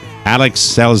 Alex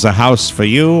sells a house for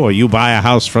you, or you buy a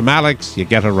house from Alex, you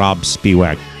get a Rob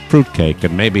Spiewak fruitcake,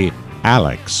 and maybe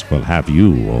Alex will have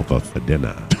you over for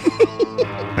dinner.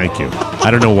 Thank you. I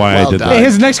don't know why I did that. Hey,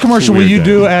 his next commercial, will you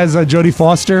do as Jodie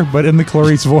Foster, but in the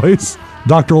Clarice voice?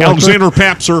 Dr. Alexander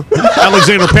Papser.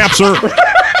 Alexander Papser.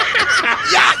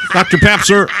 Yes! Dr.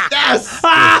 Papser. Yes!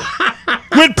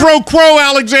 Quid pro quo,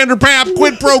 Alexander Pap.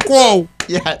 Quid pro quo.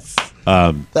 Yes.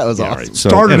 That was awesome. Right, so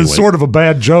Started anyway. as sort of a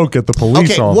bad joke at the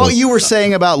police office. What you were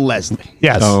saying about Leslie.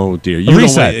 Yes. Oh, dear.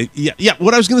 Reset. Yeah.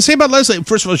 What I was going to say about Leslie,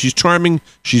 first of all, she's charming.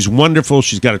 She's wonderful.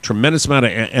 She's got a tremendous amount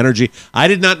of energy. I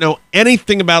did not know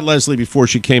anything about Leslie before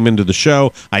she came into the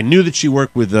show. I knew that she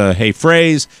worked with Hey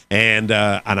Fraze, and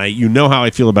you know how I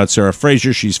feel about Sarah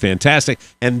Fraser. She's fantastic.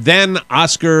 And then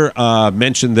Oscar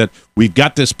mentioned that we've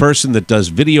got this person that does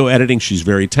video editing. She's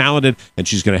very talented, and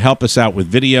she's going to help us out with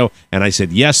video. And I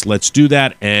said, yes, let's do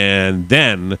that. And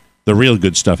then the real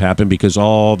good stuff happened because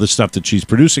all the stuff that she's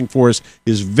producing for us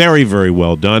is very, very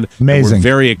well done. Amazing. And we're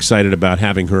very excited about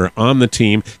having her on the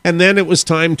team. And then it was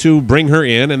time to bring her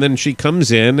in, and then she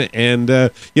comes in,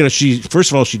 and she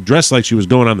first of all she dressed like she was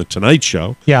going on the Tonight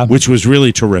Show, which was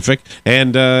really terrific.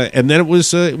 And then it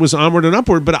was onward and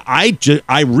upward. But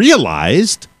I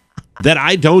realized that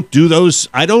I don't do those.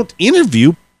 I don't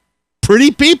interview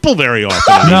pretty people very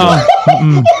often.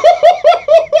 No.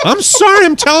 I'm sorry,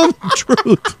 I'm telling the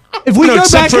truth. If we go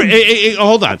back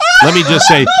hold on. Let me just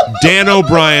say, Dan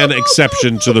O'Brien,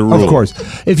 exception to the rule. Of course.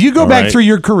 If you go back through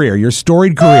your career, your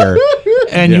storied career,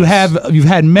 and you've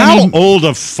had many. How old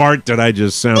a fart did I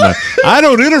just sound like? I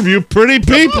don't interview pretty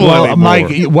people anymore.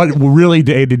 Mike, what really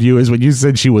dated you is when you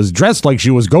said she was dressed like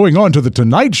she was going on to the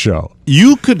Tonight Show.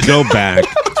 You could go back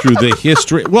through the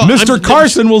history. Well, Mr.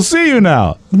 Carson will see you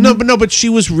now. But she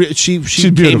was she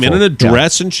came in a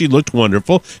dress and she looked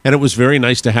wonderful, and it was very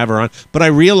nice to have her on. But I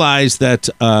realized that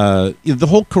the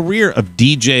whole career of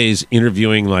DJs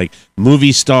interviewing like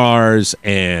movie stars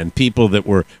and people that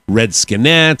were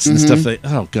Redskinettes and stuff.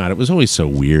 Oh God, it was always so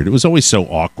weird. It was always so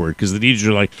awkward because the DJs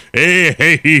are like,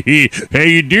 "Hey, how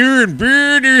you doing,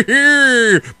 Beardy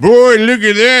here? Boy, look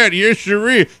at that, yes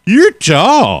sirree. You're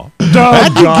tall.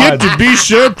 How'd you get to be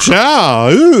so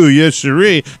tall? Ooh, yes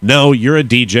sirree. No, you're a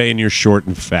DJ and you're short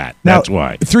and fat. Now, that's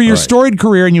why. Through your storied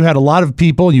career, and you had a lot of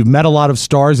people, you've met a lot of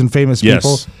stars and famous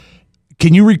people.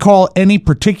 Can you recall any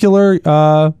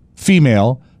particular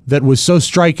female that was so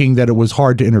striking that it was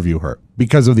hard to interview her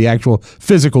because of the actual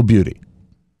physical beauty?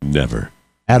 Never.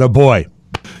 Attaboy.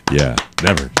 Yeah,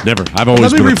 never. I've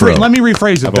always been a pro. Let me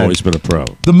rephrase it. I've always been a pro.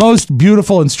 The most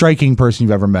beautiful and striking person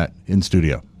you've ever met in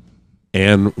studio?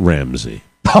 Anne Ramsey.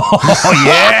 Oh,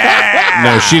 yeah!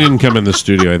 No, she didn't come in the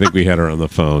studio. I think we had her on the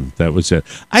phone. That was it.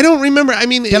 I don't remember. I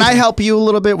mean, can I help you a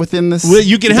little bit within this? Well,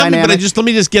 you can help dynamic? me, but let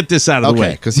me just get this out of the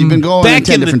way. Because you've been going back in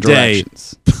 10 in different the day.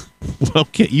 directions.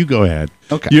 Okay, you go ahead.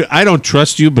 Okay. I don't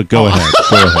trust you, but go ahead.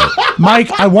 Go ahead.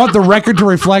 Mike, I want the record to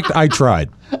reflect I tried.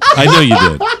 I know you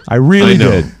did. I really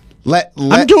did.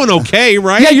 I'm doing okay,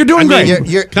 right? Yeah, you're doing great.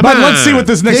 Come but on. let's see what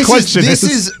this next question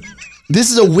is. This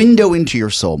is a window into your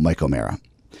soul, Mike O'Mara.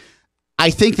 I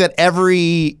think that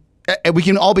we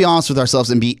can all be honest with ourselves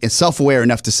and be self-aware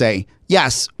enough to say,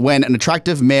 yes, when an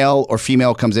attractive male or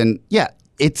female comes in, yeah,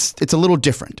 it's a little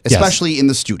different, especially in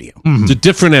the studio. Mm-hmm. It's a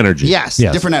different energy. Yes,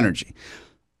 different energy.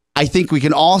 I think we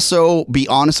can also be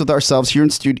honest with ourselves here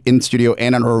in studio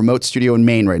and in our remote studio in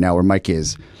Maine right now, where Mike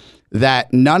is,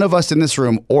 that none of us in this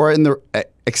room or in the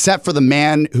except for the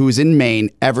man who's in Maine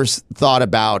ever thought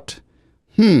about,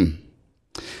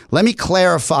 let me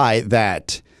clarify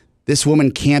that this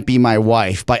woman can't be my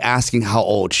wife by asking how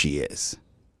old she is.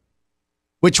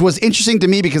 Which was interesting to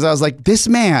me because I was like, this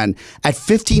man at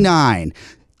 59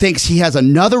 thinks he has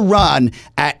another run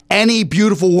at any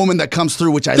beautiful woman that comes through,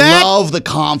 which I love the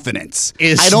confidence.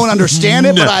 I don't understand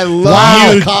it, but I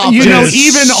love the confidence. You know,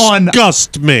 even on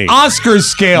disgust me. Oscar's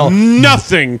scale,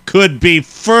 nothing could be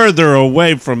further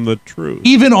away from the truth.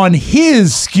 Even on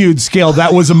his skewed scale,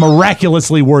 that was a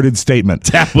miraculously worded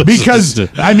statement. Because,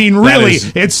 I mean, really,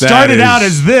 it started out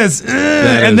as this,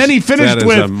 and then he finished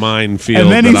with a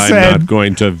minefield that I'm not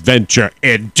going to venture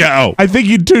into. I think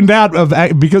you tuned out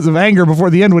because of anger before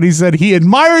the end when he said he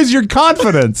admires your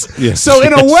confidence. Yes, so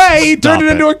in a way, he turned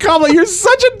it into a compliment. You're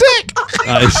such a dick.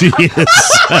 She is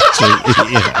such a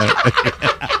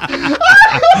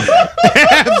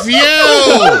F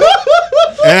you.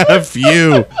 F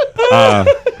you.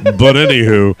 But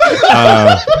anywho,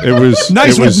 it was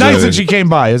nice. It was nice that she came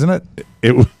by, isn't it?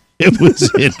 It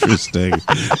was interesting.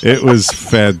 It was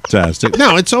fantastic.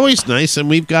 No, it's always nice, and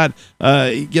we've got,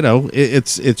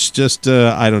 it's just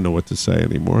I don't know what to say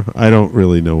anymore. I don't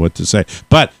really know what to say.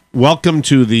 But welcome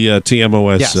to the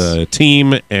TMOS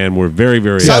team, and we're very,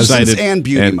 very excited. And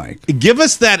beauty, Mike. Give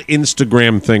us that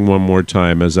Instagram thing one more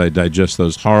time as I digest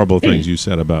those horrible things you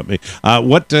said about me.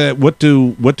 What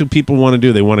do people want to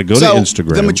do? They want to go to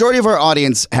Instagram. The majority of our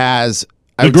audience has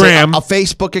I would say gram. a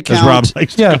Facebook As Rob account.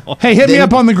 likes to call it. Hey, hit me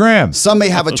up on the gram. Some may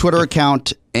have a Twitter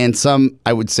account, and some,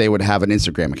 I would say, would have an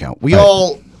Instagram account.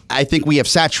 I think we have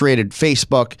saturated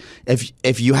Facebook.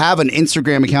 If you have an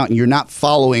Instagram account and you're not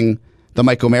following the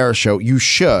Mike O'Mara Show, you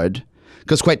should.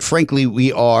 Because quite frankly,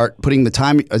 we are putting the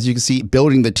time, as you can see,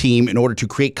 building the team in order to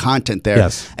create content there.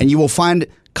 Yes. And you will find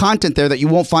content there that you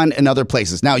won't find in other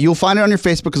places. Now, you'll find it on your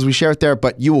Facebook because we share it there,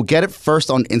 but you will get it first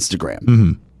on Instagram.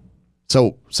 Mm-hmm.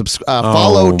 So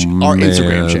follow our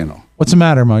Instagram channel. What's the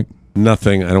matter, Mike?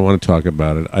 Nothing. I don't want to talk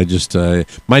about it. I just,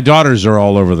 my daughters are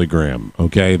all over the gram.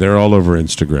 Okay, they're all over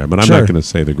Instagram, and I'm not going to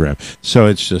say the gram. So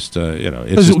it's just,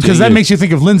 because that makes you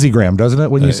think of Lindsey Graham, doesn't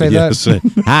it? When you say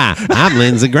that. Hi, I'm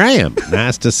Lindsey Graham.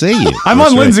 Nice to see you. I'm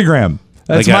on Lindsey Graham.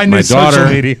 That's my new social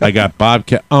media. I got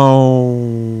Bobcat.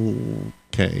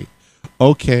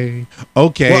 Okay.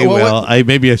 Well,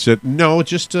 maybe I said no.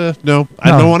 Just no. I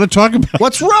don't want to talk about.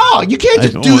 What's wrong? You can't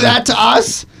just do that to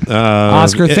us.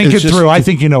 Oscar, think it through. I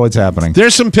think you know what's happening.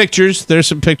 There's some pictures.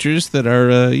 that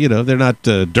are they're not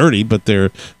dirty, but they're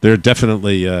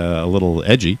definitely a little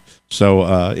edgy. So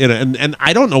and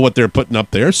I don't know what they're putting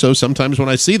up there. So sometimes when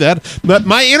I see that, but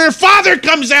my inner father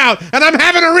comes out, and I'm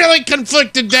having a really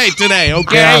conflicted day today.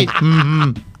 Okay. Yeah.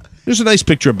 Mm-hmm. There's a nice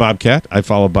picture of Bobcat. I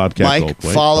follow Bobcat. Mike,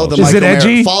 follow the Is Mike it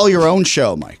edgy? Follow your own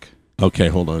show, Mike. Okay,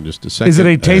 hold on just a second. Is it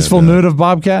a tasteful nude of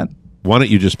Bobcat? Why don't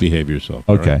you just behave yourself?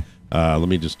 Okay. Right? Let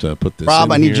me just put this Rob,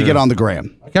 in I need here. you to get on the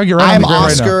gram. I'm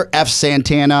Oscar F.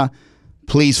 Santana.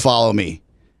 Please follow me.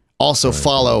 Also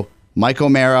follow Mike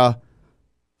O'Mara.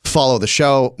 Follow the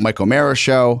show, Mike O'Mara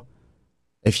Show.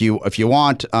 If you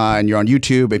want, and you're on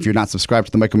YouTube, if you're not subscribed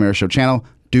to the Mike O'Mara Show channel,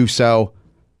 do so.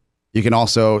 You can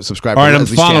also subscribe to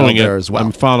Leslie's channel there as well.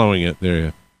 I'm following it.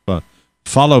 There you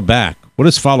follow back. What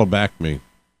does follow back mean?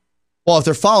 Well, if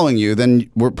they're following you,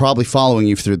 then we're probably following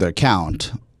you through the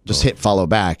account. Just hit follow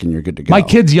back and you're good to go. My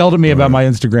kids yelled at me about my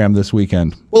Instagram this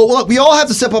weekend. Well, look, we all have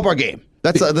to step up our game.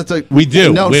 That's a we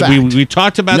do. known We fact.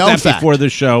 talked about Known that fact. before the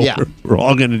show. Yeah. We're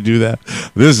all going to do that.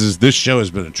 This show has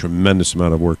been a tremendous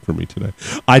amount of work for me today.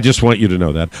 I just want you to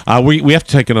know that. We have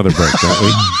to take another break, don't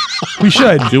we? We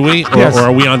should. Do we? Or, Yes. or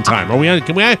are we on time? Are we on?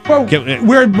 Can we?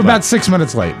 We're about 6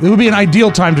 minutes late. It would be an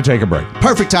ideal time to take a break.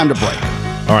 Perfect time to break.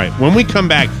 All right. When we come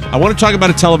back, I want to talk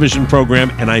about a television program,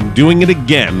 and I'm doing it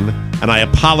again, and I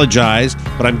apologize,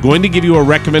 but I'm going to give you a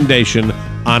recommendation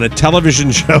on a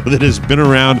television show that has been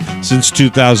around since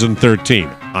 2013.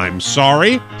 I'm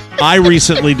sorry. I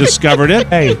recently discovered it.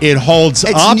 Hey, it holds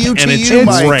up, new to and it's you, It's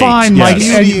Mike. fine, Mike.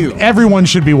 Yes. And You. everyone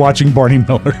should be watching Barney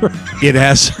Miller. It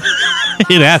has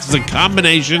the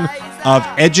combination of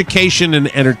education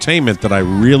and entertainment that I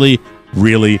really,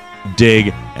 really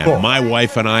dig, and my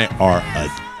wife and I are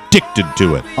addicted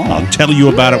to it. I'll tell you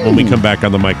about it when we come back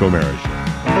on the Mike O'Mara Show.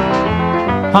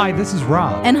 Hi, this is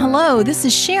Rob. And hello, this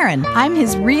is Sharon. I'm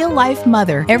his real-life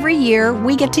mother. Every year,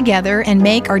 we get together and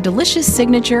make our delicious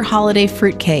signature holiday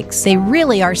fruitcakes. They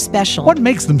really are special. What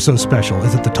makes them so special?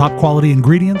 Is it the top quality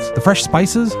ingredients, the fresh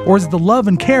spices, or is it the love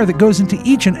and care that goes into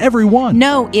each and every one?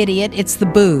 No, idiot, it's the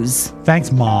booze. Thanks,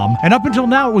 Mom. And up until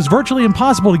now, it was virtually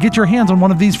impossible to get your hands on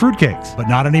one of these fruitcakes. But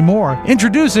not anymore.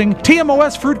 Introducing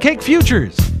TMOS Fruitcake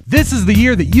Futures. This is the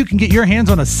year that you can get your hands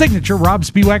on a signature Rob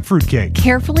Spiewak fruitcake.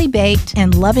 Carefully baked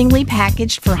and lovingly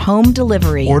packaged for home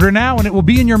delivery. Order now and it will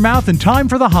be in your mouth in time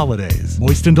for the holidays.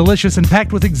 Moist and delicious and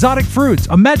packed with exotic fruits,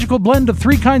 a magical blend of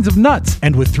 3 kinds of nuts,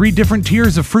 and with 3 different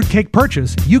tiers of fruitcake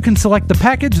purchase, you can select the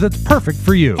package that's perfect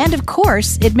for you. And of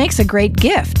course, it makes a great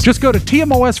gift. Just go to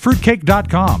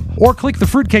tmosfruitcake.com or click the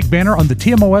fruitcake banner on the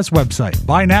TMOS website.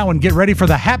 Buy now and get ready for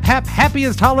the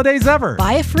happiest holidays ever.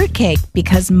 Buy a fruitcake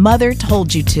because Mother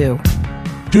told you to.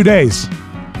 2 days.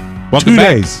 Welcome 2 back.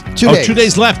 days. 2 days. 2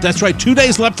 days left. That's right. 2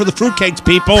 days left for the fruitcakes,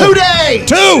 people. 2 days.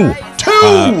 2.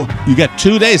 2. You got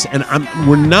 2 days, and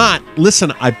we're not.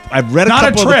 Listen, I've read a Not a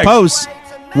couple of the trick. posts.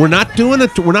 We're not doing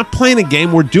it. We're not playing a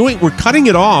game. We're cutting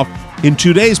it off in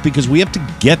 2 days because we have to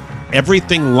get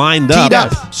everything lined Teed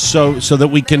up, up. so that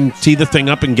we can tee the thing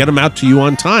up and get them out to you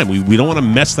on time. We don't want to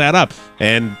mess that up,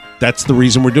 and that's the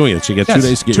reason we're doing it. So you get 2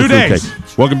 days to get 2 your days.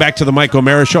 fruitcake. Welcome back to the Mike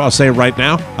O'Mara Show. I'll say it right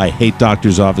now. I hate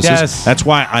doctor's offices. Yes. That's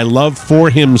why I love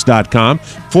 4hims.com.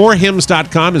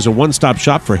 4hims.com is a one-stop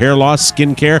shop for hair loss,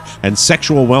 skincare, and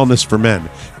sexual wellness for men.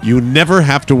 You never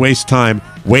have to waste time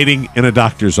waiting in a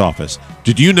doctor's office.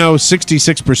 Did you know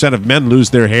 66% of men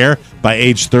lose their hair by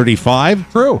age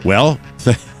 35? True. Well,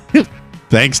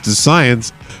 thanks to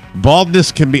science,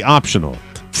 baldness can be optional.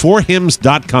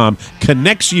 4hims.com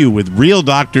connects you with real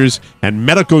doctors and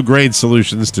medical-grade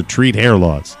solutions to treat hair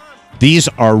loss. These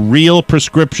are real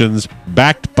prescriptions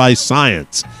backed by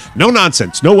science. No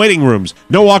nonsense, no waiting rooms,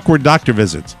 no awkward doctor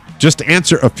visits. Just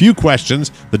answer a few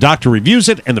questions. The doctor reviews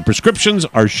it, and the prescriptions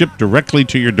are shipped directly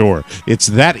to your door. It's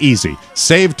that easy.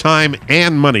 Save time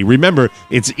and money. Remember,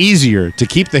 it's easier to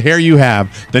keep the hair you have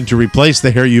than to replace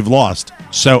the hair you've lost.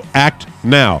 So act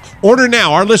now. Order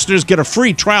now. Our listeners get a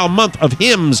free trial month of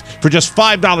Hims for just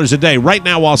 $5 a day right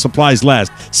now while supplies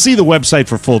last. See the website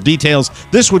for full details.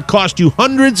 This would cost you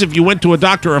hundreds if you went to a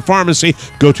doctor or a pharmacy.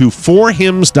 Go to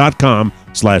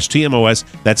forhims.com/TMOS.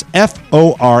 That's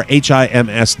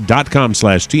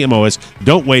forhims.com/TMOS.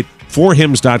 Don't wait.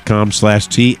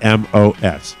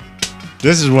 forhims.com/TMOS.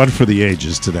 This is one for the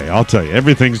ages today. I'll tell you.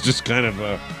 Everything's just kind of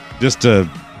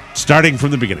starting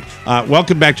from the beginning.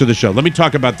 Welcome back to the show. Let me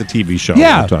talk about the TV show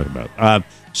we're talking about.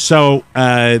 So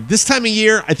this time of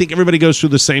year, I think everybody goes through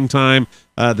the same time,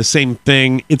 the same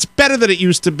thing. It's better than it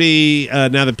used to be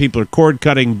now that people are cord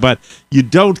cutting, but you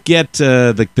don't get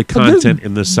the content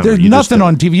in the summer. There's nothing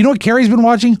on TV. You know what Carrie's been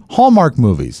watching? Hallmark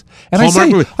movies. And I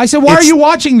said, why are you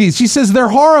watching these? She says, they're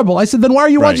horrible. I said, then why are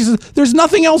you watching? She says, there's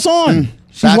nothing else on.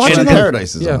 She's watching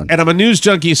Paradise is on. And I'm a news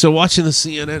junkie, so watching the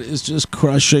CNN is just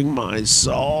crushing my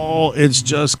soul. It's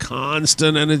just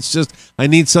constant, and it's just, I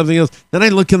need something else. Then I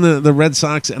look in the Red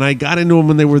Sox, and I got into them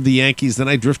when they were the Yankees. Then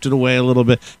I drifted away a little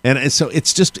bit. And so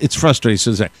it's frustrating.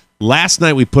 So last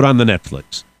night we put on the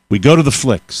Netflix. We go to the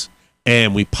flicks,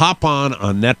 and we pop on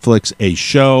Netflix a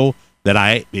show that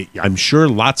I'm sure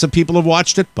lots of people have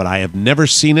watched it, but I have never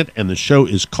seen it. And the show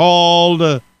is called,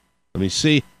 let me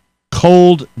see,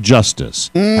 Cold Justice.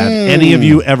 Have any of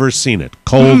you ever seen it?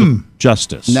 Cold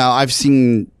Justice. Now, I've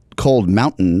seen Cold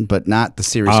Mountain, but not the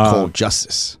series Cold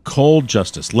Justice. Cold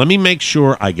Justice. Let me make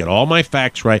sure I get all my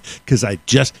facts right, because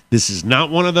this is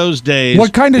not one of those days.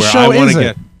 What kind of show is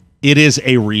it? It is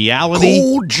a reality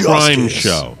crime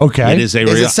show. Okay. Is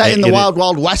it set in the Wild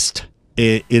Wild West?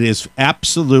 It is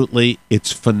absolutely,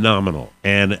 it's phenomenal.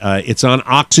 And it's on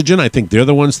Oxygen. I think they're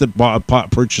the ones that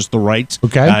purchased the rights.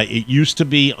 Okay. It used to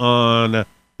be on, I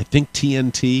think,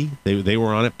 TNT. They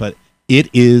were on it, but it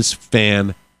is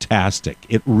fantastic.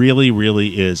 It really,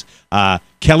 really is.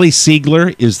 Kelly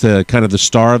Siegler is the kind of the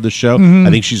star of the show.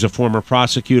 I think she's a former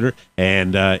prosecutor.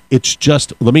 And it's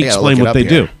just, let me explain what they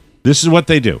do. This is what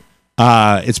they do.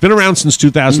 It's been around since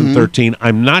 2013.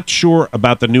 I'm not sure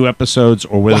about the new episodes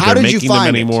or whether they're making them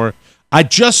anymore.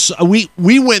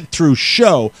 We went through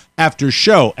show after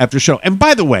show after show. And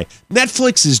by the way,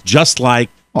 Netflix is just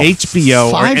like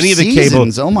HBO or any of the cable.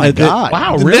 Oh my God.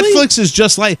 Wow, really? Netflix is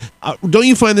just like, don't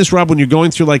you find this, Rob, when you're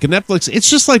going through like a Netflix, it's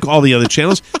just like all the other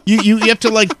channels. You have to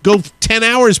like go 10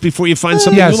 hours before you find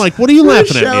something. You're like, what are you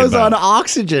laughing at me about? The show's on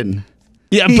Oxygen.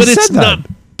 Yeah, but it's not.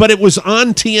 But it was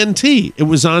on TNT. It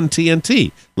was on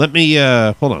TNT. Let me,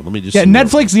 hold on. Let me just. Yeah,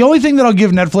 Netflix, the only thing that I'll give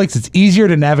Netflix, it's easier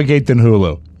to navigate than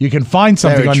Hulu. You can find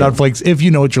something on Netflix if you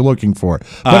know what you're looking for.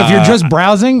 But if you're just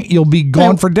browsing, you'll be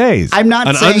gone for days. An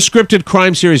unscripted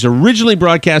crime series originally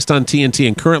broadcast on TNT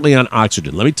and currently on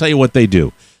Oxygen. Let me tell you what they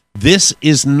do. This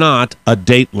is not a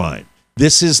Dateline.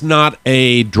 This is not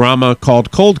a drama called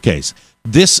Cold Case.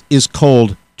 This is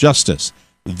Cold Justice.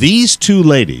 These two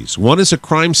ladies, one is a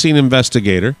crime scene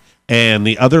investigator, and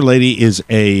the other lady is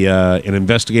an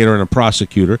investigator and a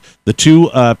prosecutor. The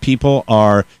two people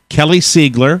are Kelly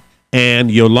Siegler and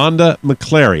Yolanda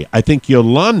McClary. I think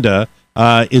Yolanda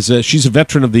she's a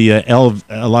veteran of the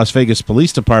Las Vegas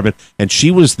Police Department, and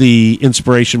she was the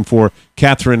inspiration for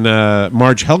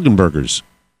Marge Helgenberger's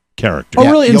character. Oh,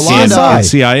 really? In Yolanda,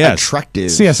 CIS. Attractive.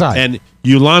 CSI. And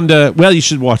Yolanda, well, you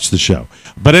should watch the show.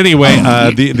 But anyway,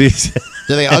 do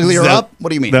they ugly her up? What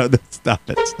do you mean? No, stop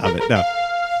it. No.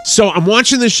 So I'm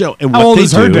watching this show, and how old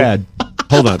is her dad?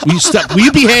 Hold on. Will you stop? Will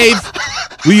you behave?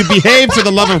 Will you behave for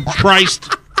the love of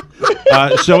Christ?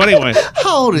 So anyway,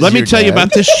 how old is let me tell you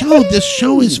about this show. This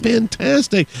show is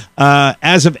fantastic.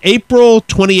 As of April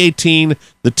 2018,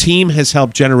 the team has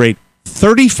helped generate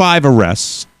 35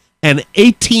 arrests and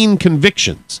 18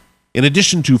 convictions, in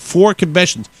addition to 4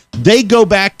 confessions. They go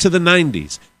back to the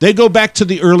 90s. They go back to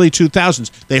the early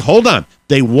 2000s.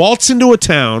 They waltz into a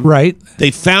town. Right. They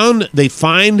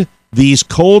find these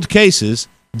cold cases.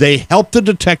 They help the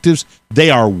detectives.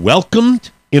 They are welcomed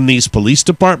in these police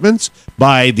departments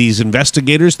by these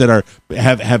investigators that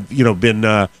have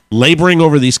been laboring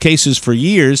over these cases for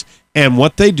years. And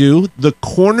what they do, the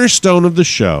cornerstone of the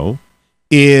show,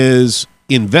 is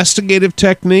investigative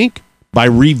technique. By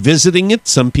revisiting it,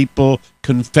 some people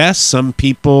confess, some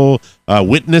people,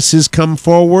 witnesses come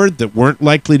forward that weren't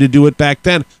likely to do it back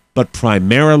then, but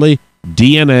primarily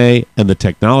DNA and the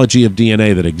technology of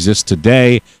DNA that exists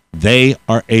today, they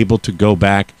are able to go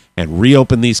back and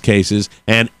reopen these cases,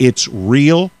 and it's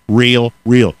real.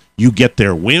 You get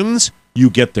their wins, you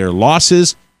get their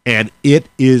losses, and it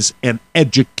is an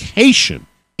education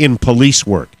in police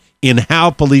work, in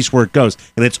how police work goes.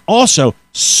 And it's also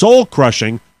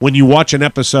soul-crushing when you watch an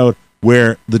episode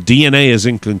where the DNA is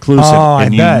inconclusive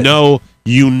and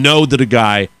you know that a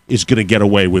guy is going to get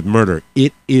away with murder.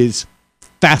 It is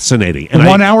fascinating. And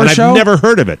 1 hour show? I've never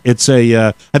heard of it. It's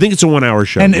I think it's a 1 hour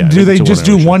show. And do they just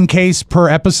do show. one case per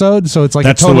episode? So it's like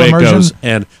That's a total the way immersion? It goes.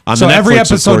 And on so the Netflix, every of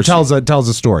episode course, tells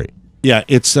a story. Yeah,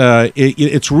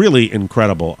 it's really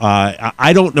incredible.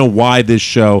 I don't know why this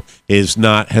show has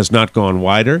not gone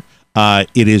wider.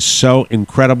 It is so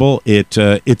incredible. It's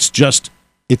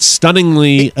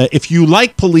stunningly. If you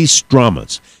like police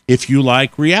dramas, if you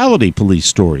like reality police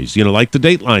stories, like the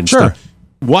Dateline stuff,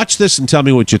 watch this and tell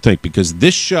me what you think, because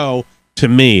this show, to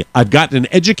me, I've gotten an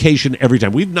education every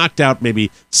time. We've knocked out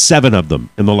maybe 7 of them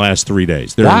in the last 3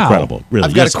 days. They're incredible. Really.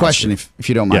 I've got a question, if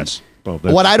you don't mind. Yes. Well,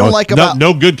 what I don't like about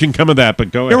no good can come of that,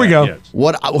 but go ahead. Here we go. Yes.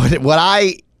 What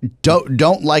I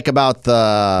don't like about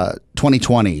the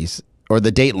 2020s or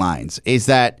the Datelines is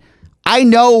that I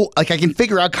know, I can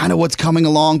figure out kind of what's coming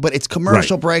along, but it's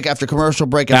commercial break after commercial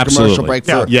break after commercial break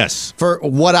for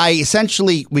what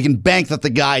we can bank that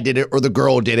the guy did it or the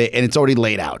girl did it, and it's already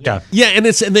laid out. Yeah, and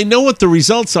they know what the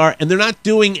results are, and they're not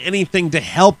doing anything to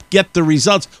help get the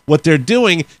results. What they're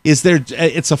doing is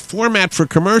it's a format for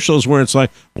commercials where it's like,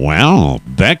 well,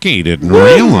 Becky didn't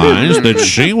realize that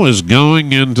she was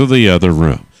going into the other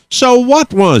room. So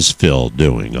what was Phil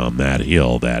doing on that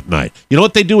hill that night? You know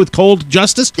what they do with Cold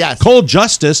Justice? Yes. Cold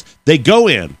Justice, they go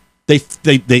in,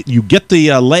 you get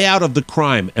the layout of the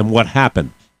crime and what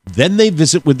happened. Then they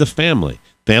visit with the family.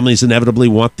 Families inevitably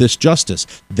want this justice.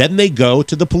 Then they go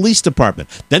to the police department.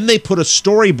 Then they put a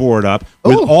storyboard up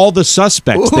with all the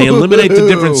suspects. They eliminate the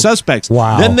different suspects.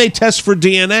 Wow. Then they test for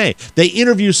DNA. They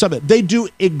interview somebody. They do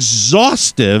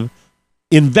exhaustive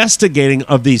investigating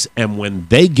of these. And when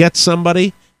they get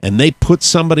somebody and they put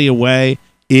somebody away,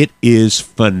 it is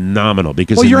phenomenal,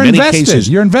 because in many cases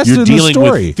you're invested in dealing the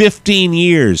story. with 15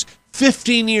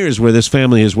 years where this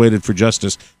family has waited for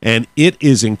justice, and it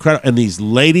is incredible. And these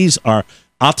ladies are,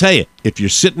 I'll tell you, if you're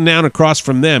sitting down across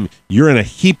from them, you're in a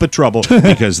heap of trouble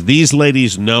because these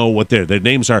ladies know what their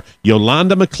names are: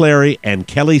 Yolanda McClary and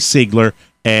Kelly Siegler.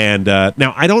 And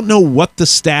now I don't know what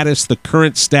the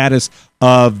current status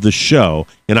of the show.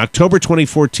 In October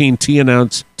 2014, TNT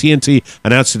announced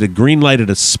it had greenlighted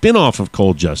a spin-off of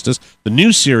Cold Justice. The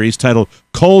new series, titled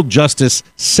Cold Justice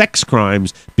Sex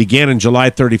Crimes, began in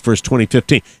July 31st,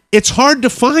 2015. It's hard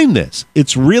to find this.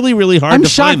 It's really, really hard to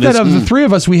find this. I'm shocked that of the 3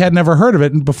 of us, we had never heard of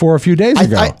it before a few days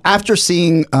ago. After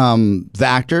seeing the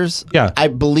actors, I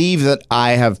believe that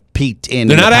I have peeked in.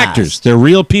 They're not actors. They're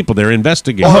real people. They're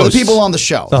investigators. Oh, the people on the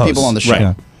show. The people on the show.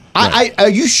 Right. Yeah. Are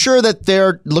you sure that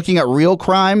they're looking at real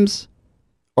crimes,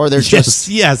 or they're just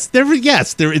it's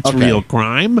real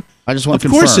crime. I just want to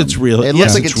Of confirm. course, it's real. It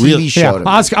looks like a TV show. To me.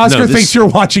 Oscar thinks you're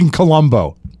watching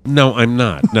Columbo. No, I'm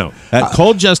not. No.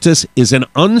 Cold Justice is an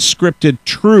unscripted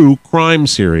true crime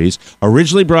series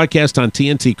originally broadcast on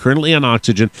TNT, currently on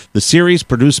Oxygen. The series,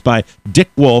 produced by Dick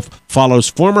Wolf, follows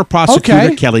former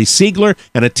prosecutor Kelly Siegler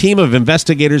and a team of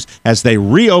investigators as they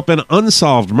reopen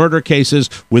unsolved murder cases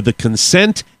with the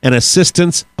consent and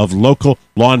assistance of local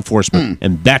law enforcement.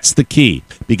 And that's the key,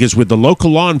 because with the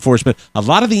local law enforcement, a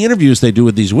lot of the interviews they do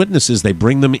with these witnesses, they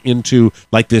bring them into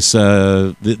like this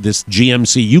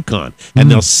GMC Yukon, and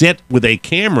they'll sit with a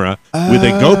camera with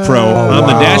a GoPro on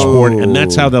the dashboard, and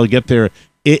that's how they'll get there.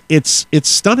 It's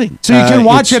stunning. So you can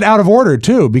watch it out of order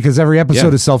too, because every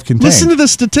episode is self-contained. Listen to the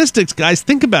statistics, guys.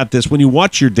 Think about this when you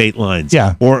watch your Datelines.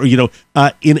 Yeah. Or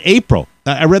in April,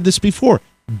 I read this before: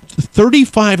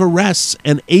 35 arrests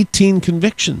and 18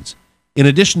 convictions, in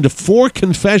addition to 4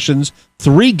 confessions,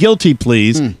 3 guilty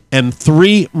pleas, and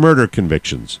 3 murder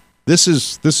convictions. This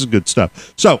is good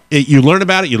stuff. So you learn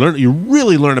about it. You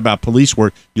really learn about police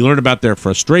work. You learn about their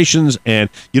frustrations, and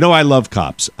I love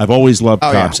cops. I've always loved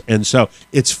cops, and so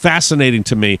it's fascinating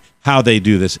to me how they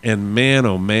do this. And man,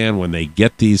 oh man, when they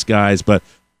get these guys, but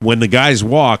when the guys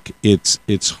walk, it's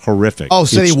horrific. Oh,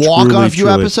 so it's they walk on a few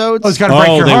episodes? Oh, it's got to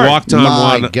break your heart. They walked on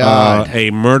My God.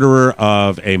 a murderer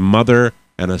of a mother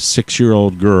and a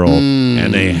 6-year-old girl,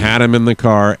 and they had him in the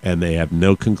car, and they have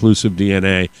no conclusive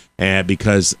DNA, and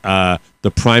because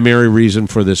the primary reason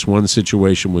for this one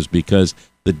situation was because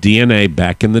the DNA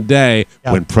back in the day,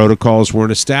 when protocols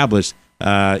weren't established,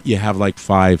 you have like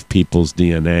 5 people's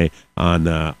DNA on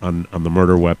the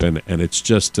murder weapon, and it's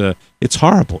just it's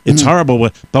horrible. It's horrible.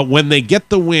 But when they get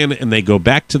the win and they go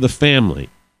back to the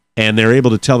family, and they're able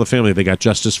to tell the family they got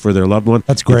justice for their loved one,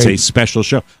 that's great. It's a special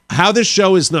show. How this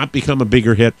show has not become a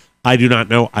bigger hit, I do not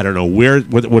know. I don't know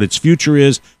what its future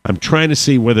is. I'm trying to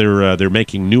see whether they're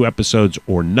making new episodes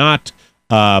or not.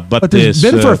 But there's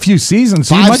been for a few seasons.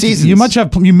 So 5 seasons. You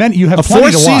have plenty to watch. A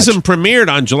fourth season premiered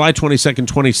on July 22nd,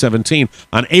 2017.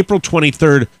 On April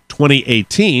 23rd,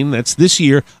 2018, that's this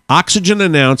year, Oxygen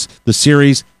announced the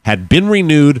series had been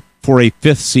renewed for a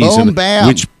 5th season, Boom, bam.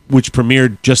 which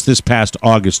premiered just this past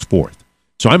August 4th.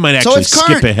 So I might actually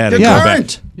skip ahead and go back.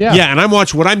 Yeah, and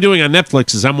what I'm doing on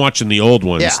Netflix is I'm watching the old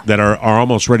ones that are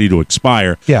almost ready to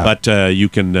expire. Yeah. But you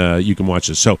can watch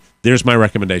this. So there's my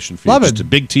recommendation for you. Love it. Just a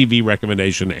big TV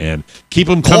recommendation, and keep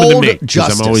them coming to me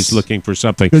because I'm always looking for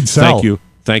something. Good sell.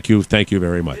 Thank you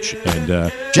very much. And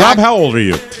Rob, how old are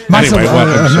you? Anyway,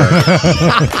 I'm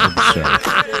sorry.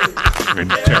 I'm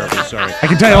terribly sorry. I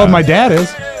can tell you how old my dad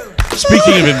is.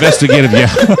 Speaking of investigative,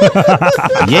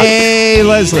 yay,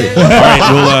 Leslie! All right,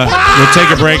 we'll take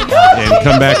a break and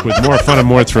come back with more fun and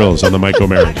more thrills on the Mike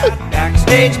O'Mara.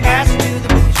 Backstage pass to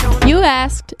the movie show. You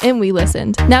asked, and we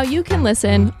listened. Now you can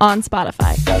listen on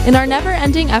Spotify. In our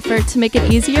never-ending effort to make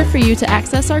it easier for you to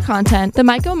access our content, the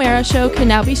Mike O'Mara Show can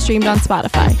now be streamed on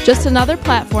Spotify. Just another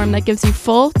platform that gives you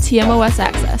full TMOS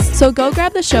access. So go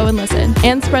grab the show and listen,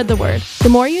 and spread the word. The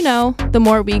more you know, the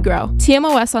more we grow.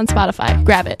 TMOS on Spotify.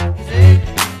 Grab it.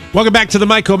 Welcome back to the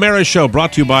Mike O'Mara Show,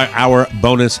 brought to you by our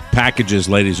bonus packages,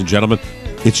 ladies and gentlemen.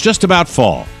 It's just about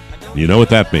fall. You know what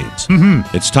that means.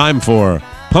 Mm-hmm. It's time for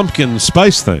pumpkin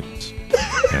spice things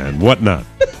and whatnot.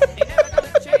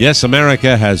 Yes,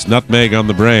 America has nutmeg on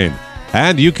the brain,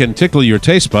 and you can tickle your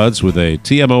taste buds with a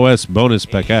TMOS bonus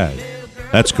package.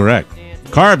 That's correct.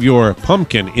 Carve your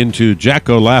pumpkin into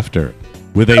Jack-O-Laughter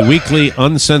with a weekly,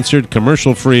 uncensored,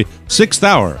 commercial-free 6th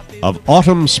hour of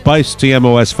autumn spice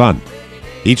TMOS fun.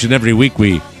 Each and every week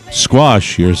we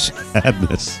squash your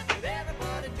sadness.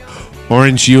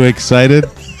 Aren't you excited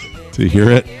to hear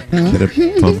it? Get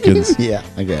it, pumpkins? Yeah,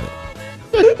 I get it.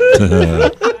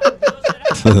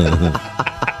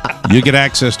 You get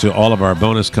access to all of our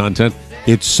bonus content.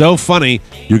 It's so funny,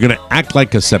 you're going to act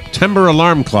like a September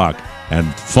alarm clock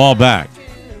and fall back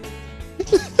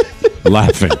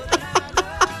laughing.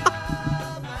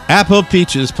 Apple,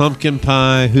 peaches, pumpkin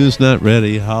pie. Who's not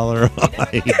ready? Holler.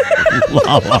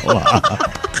 La, la, la.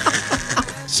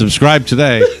 Subscribe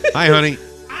today. Hi, honey.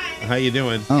 How you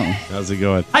doing? Oh. How's it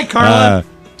going? Hi, Carla.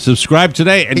 Subscribe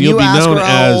today, and Can you'll you be ask known her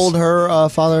as... how old her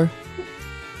father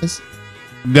is?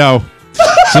 No.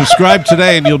 Subscribe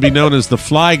today, and you'll be known as the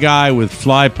fly guy with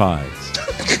fly pies.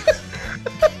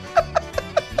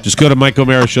 Just go to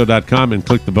MikeO'MaraShow.com and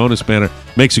click the bonus banner.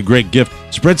 Makes a great gift.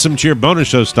 Spread some cheer bonus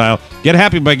show style. Get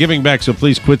happy by giving back, so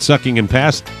please quit sucking and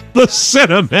pass the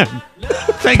cinnamon.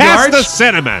 Pass the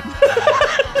cinnamon.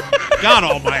 God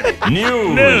almighty.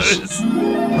 News.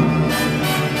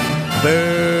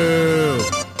 Boo.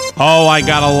 Oh, I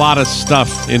got a lot of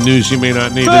stuff in news you may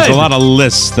not need. Good. There's a lot of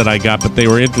lists that I got, but they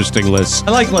were interesting lists.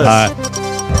 I like lists.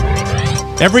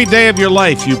 Every day of your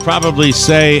life, you probably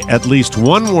say at least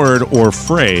one word or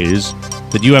phrase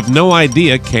that you have no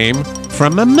idea came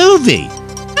from a movie.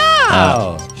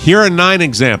 Oh. Here are 9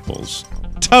 examples.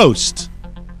 Toast.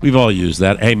 We've all used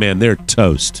that. Hey, man, they're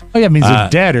toast. Oh, yeah, it means they're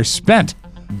dead or spent.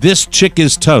 This chick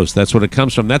is toast. That's what it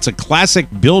comes from. That's a classic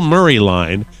Bill Murray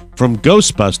line from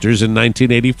Ghostbusters in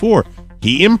 1984.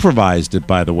 He improvised it,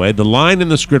 by the way. The line in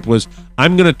the script was,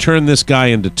 I'm going to turn this guy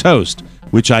into toast,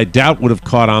 which I doubt would have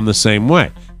caught on the same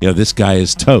way. You know, this guy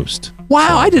is toast. Wow,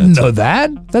 So I didn't know that.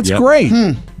 That's great.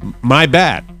 My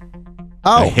bad.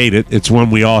 Oh. I hate it. It's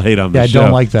one we all hate on the show. I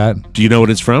don't like that. Do you know what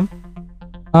it's from?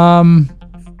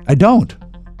 I don't.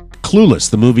 Clueless,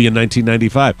 the movie in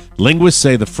 1995. Linguists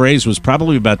say the phrase was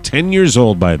probably about 10 years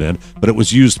old by then, but it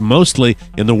was used mostly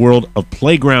in the world of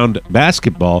playground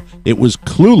basketball. It was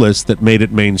Clueless that made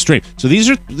it mainstream. So these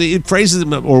are the phrases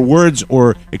or words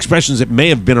or expressions that may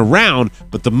have been around,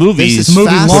 but the movie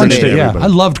launched it. Yeah, I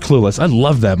loved Clueless. I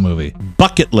loved that movie.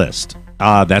 Bucket List.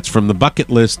 That's from the Bucket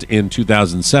List in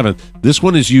 2007. This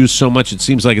one is used so much it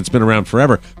seems like it's been around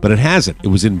forever, but it hasn't. It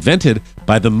was invented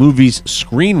by the movie's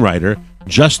screenwriter,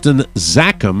 Justin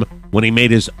Zackham, when he made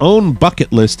his own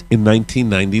Bucket List in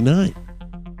 1999.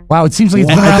 Wow, it seems like it's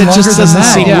been around that longer just than doesn't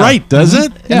that. seem right, does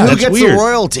it? Yeah. Who That's gets weird. the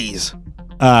royalties?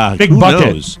 Big who bucket.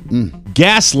 knows?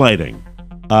 Gaslighting.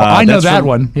 I know that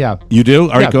one. Yeah. You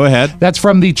do? All right, go ahead. That's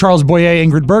from the Charles Boyer,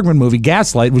 Ingrid Bergman movie,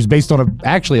 Gaslight. It was based on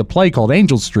actually a play called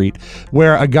Angel Street,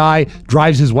 where a guy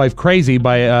drives his wife crazy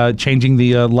by changing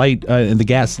the light in the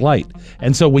gas light.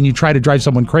 And so when you try to drive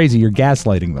someone crazy, you're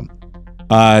gaslighting them.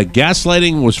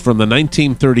 Gaslighting was from the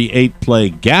 1938 play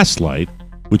Gaslight,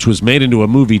 which was made into a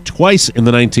movie twice in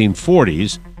the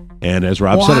 1940s. And as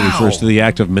Rob said, it refers to the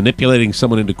act of manipulating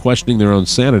someone into questioning their own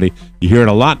sanity. You hear it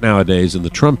a lot nowadays in the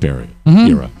Trump era.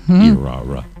 The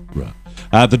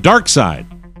dark side.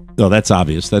 Oh, that's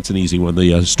obvious. That's an easy one.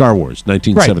 The Star Wars,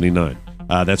 1979.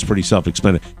 That's pretty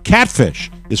self-explanatory.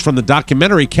 Catfish is from the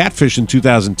documentary Catfish in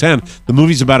 2010. The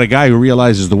movie's about a guy who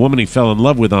realizes the woman he fell in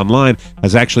love with online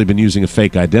has actually been using a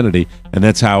fake identity, and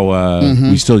that's how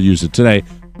we still use it today.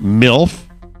 MILF.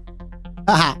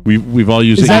 We've all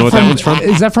used it. You know what that one's from?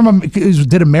 Is that from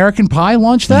did American Pie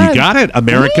launch that? You got it.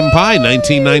 American Pie,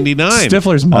 1999.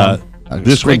 Stifler's mom.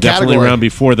 This one definitely around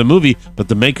before the movie, but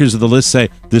the makers of the list say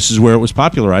this is where it was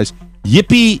popularized.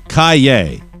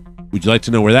 Yippee-ki-yay. Would you like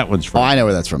to know where that one's from? Oh, I know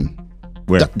where that's from.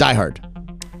 Where? Die Hard.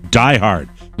 Die Hard.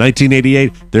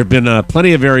 1988. There have been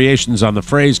plenty of variations on the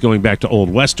phrase going back to old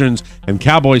westerns and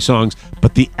cowboy songs,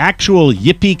 but the actual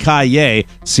yippee-ki-yay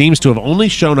seems to have only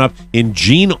shown up in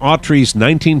Gene Autry's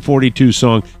 1942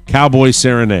 song Cowboy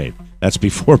Serenade. That's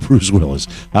before Bruce Willis,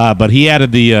 but he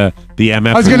added the MF.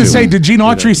 I was going to say, did Gene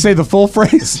Autry say the full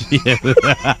phrase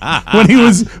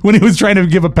when he was trying to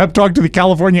give a pep talk to the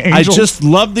California Angels? I just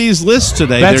love these lists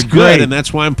today. That's They're good, great. and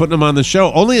that's why I'm putting them on the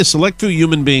show. Only a select few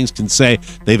human beings can say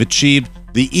they've achieved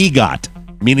the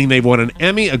EGOT, meaning they've won an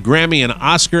Emmy, a Grammy, an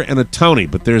Oscar, and a Tony.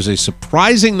 But there's a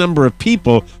surprising number of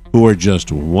people who are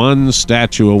just one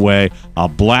statue away. I'll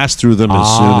blast through them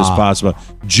as soon as possible.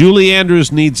 Julie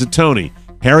Andrews needs a Tony.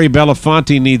 Harry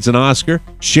Belafonte needs an Oscar.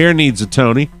 Cher needs a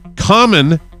Tony.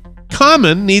 Common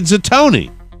needs a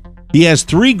Tony. He has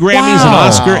 3 Grammys, an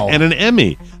Oscar, and an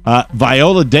Emmy.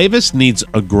 Viola Davis needs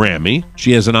a Grammy.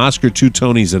 She has an Oscar, 2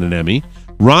 Tonys, and an Emmy.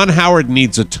 Ron Howard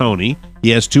needs a Tony.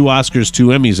 He has 2 Oscars, 2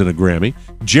 Emmys, and a Grammy.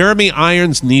 Jeremy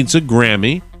Irons needs a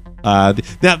Grammy.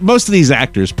 Now, most of these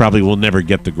actors probably will never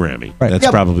get the Grammy. Right. That's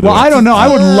probably I don't know. I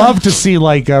would love to see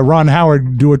Ron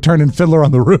Howard do a turn in Fiddler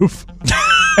on the Roof.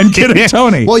 And get a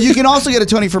Tony. Well, you can also get a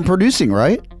Tony from producing,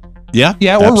 right? Yeah,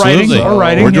 or writing,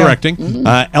 or directing.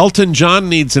 Elton John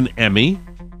needs an Emmy.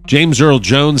 James Earl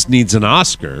Jones needs an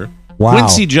Oscar. Wow.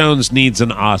 Quincy Jones needs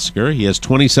an Oscar. He has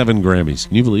 27 Grammys.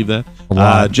 Can you believe that?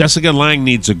 Jessica Lange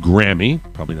needs a Grammy.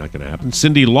 Probably not going to happen.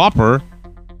 Cyndi Lauper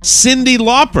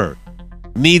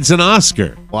needs an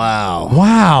Oscar.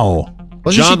 Wow.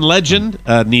 John Legend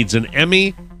needs an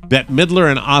Emmy. Bette Midler,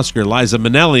 an Oscar. Liza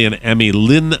Minnelli, an Emmy.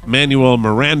 Lin-Manuel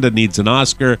Miranda needs an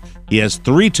Oscar. He has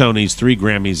 3 Tonys, 3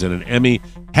 Grammys, and an Emmy.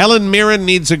 Helen Mirren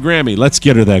needs a Grammy. Let's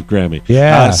get her that Grammy.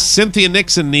 Yeah. Cynthia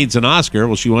Nixon needs an Oscar.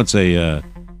 Well, she wants a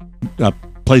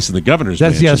place in the governor's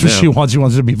mansion. That's what she wants. She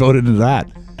wants to be voted into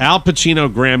that. Al Pacino,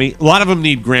 Grammy. A lot of them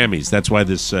need Grammys. That's why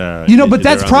this... but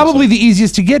that's probably the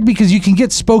easiest to get because you can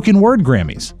get spoken word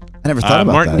Grammys. I never thought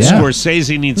about Martin that.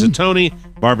 Scorsese needs a Tony.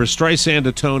 Barbara Streisand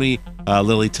a Tony.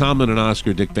 Lily Tomlin an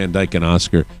Oscar. Dick Van Dyke an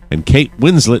Oscar. And Kate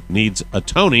Winslet needs a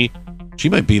Tony.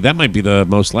 That might be the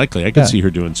most likely. I could see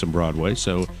her doing some Broadway.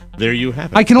 So there you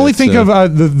have it. I can only think of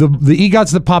the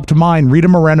EGOTs that pop to mind. Rita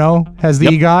Moreno has the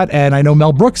EGOT, and I know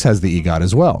Mel Brooks has the EGOT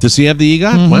as well. Does he have the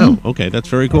EGOT? Wow. Okay, that's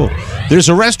very cool. There's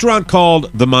a restaurant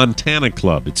called the Montana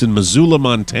Club. It's in Missoula,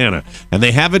 Montana. And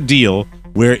they have a deal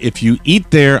where if you eat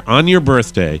there on your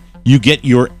birthday, you get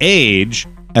your age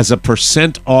as a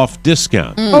 % off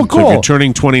discount. Oh, cool. So if you're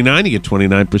turning 29, you get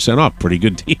 29% off. Pretty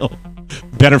good deal.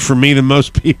 Better for me than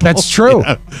most people. That's true.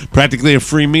 Yeah, practically a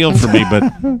free meal for me, but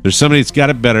there's somebody that's got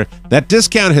it better. That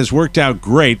discount has worked out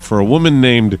great for a woman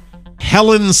named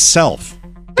Helen Self.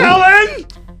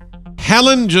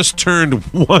 Helen just turned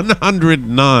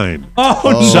 109.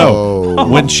 So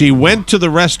when she went to the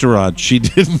restaurant, she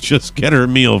didn't just get her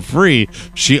meal free.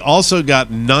 She also got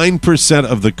 9%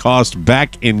 of the cost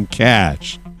back in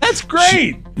cash. That's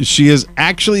great. She has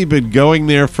actually been going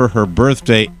there for her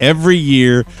birthday every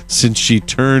year since she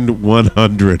turned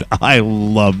 100. I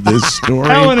love this story.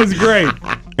 Helen is great.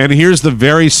 And here's the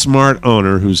very smart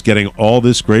owner who's getting all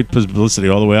this great publicity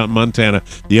all the way out in Montana.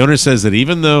 The owner says that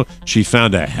even though she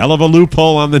found a hell of a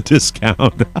loophole on the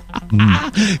discount,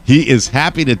 he is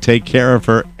happy to take care of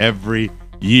her every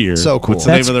year. So cool. What's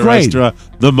the name of the restaurant?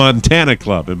 The Montana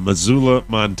Club in Missoula,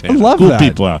 Montana. I love cool that.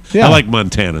 people out. Yeah. I like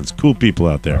Montanans. Cool people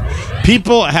out there.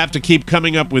 People have to keep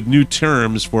coming up with new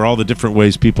terms for all the different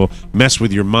ways people mess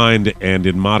with your mind and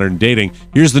in modern dating.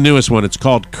 Here's the newest one. It's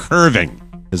called curving.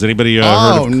 Has anybody heard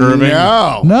of curving?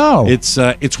 No.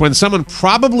 It's when someone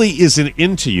probably isn't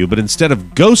into you, but instead of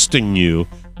ghosting you,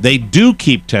 they do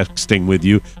keep texting with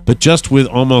you, but just with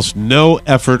almost no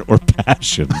effort or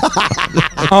passion.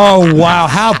 Oh, wow.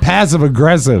 How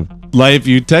passive-aggressive. Like if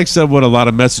you text someone a lot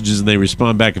of messages and they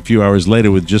respond back a few hours later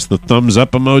with just the thumbs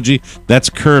up emoji, that's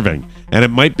curving. And it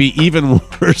might be even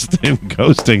worse than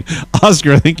ghosting.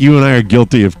 Oscar, I think you and I are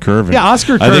guilty of curving. Yeah,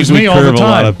 Oscar curves me all the time. I think we curve a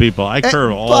lot of people. I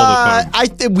curve all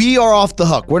the time. We are off the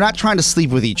hook. We're not trying to sleep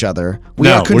with each other.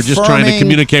 We're just trying to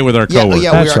communicate with our coworkers.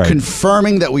 Yeah, we are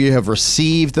confirming that we have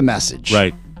received the message.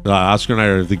 Right. Oscar and I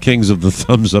are the kings of the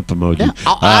thumbs up emoji. Yeah,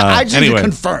 I just need to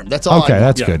confirm. That's all. Okay, I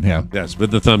that's good. Yeah. Yes,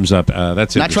 with the thumbs up.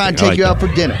 That's not trying to take you out for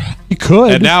dinner. You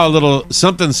could. And now a little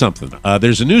something.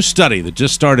 There's a new study that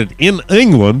just started in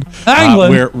England.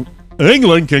 England? Where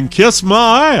England can kiss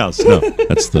my ass. No,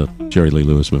 that's the Jerry Lee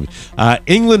Lewis movie.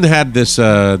 England had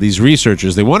these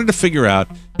researchers. They wanted to figure out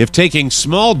if taking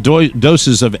small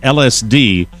doses of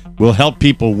LSD will help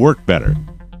people work better.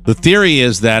 The theory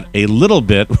is that a little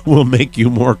bit will make you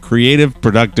more creative,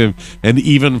 productive, and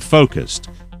even focused.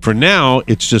 For now,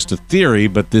 it's just a theory,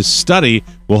 but this study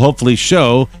will hopefully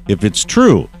show if it's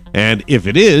true. And if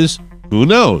it is, who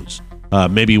knows?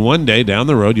 Maybe one day down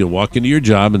the road, you'll walk into your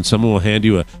job and someone will hand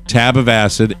you a tab of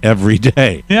acid every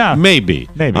day. Yeah. Maybe.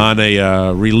 On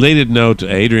a related note,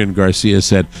 Adrian Garcia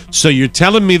said, so you're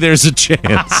telling me there's a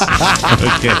chance.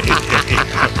 Okay.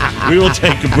 We will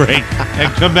take a break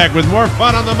and come back with more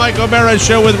fun on the Mike O'Mara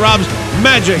Show with Rob's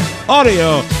Magic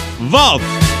Audio Vault.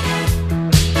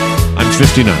 I'm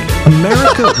 59.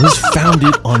 America was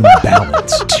founded on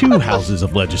balance. 2 houses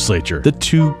of legislature, the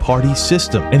 2-party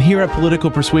system. And here at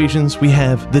Political Persuasions, we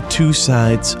have the 2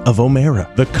 sides of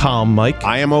O'Mara. The calm Mike.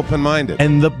 I am open-minded.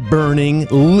 And the burning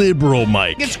liberal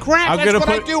Mike. It's crap. That's what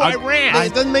I do. I ran.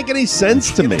 It doesn't make any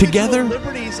sense to me. Together,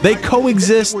 they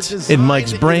coexist in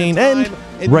Mike's brain and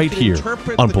right here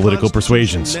on Political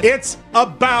Persuasions. It's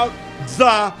about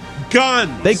the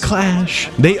gun. They clash.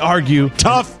 They argue.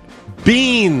 Tough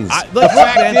beans. The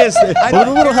fact is, with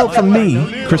a little help from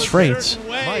me, Chris Freites,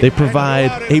 they provide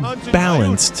a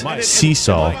balanced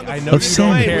seesaw of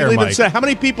sanity. How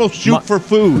many people shoot for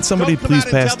food? Would somebody please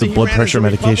pass the blood pressure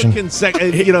medication?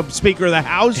 Speaker of the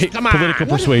House? Come on. Political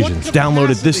Persuasions.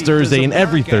 Download it this Thursday and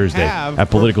every Thursday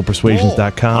at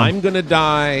politicalpersuasions.com. I'm going to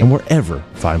die. And wherever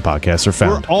fine podcasts are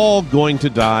found. We're all going to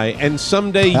die, and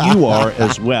someday you are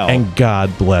as well. And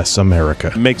God bless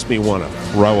America. Makes me want to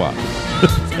throw up.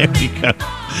 There you go.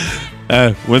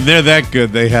 When they're that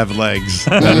good, they have legs.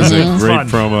 That is a great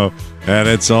promo. And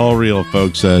it's all real,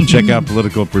 folks. Check out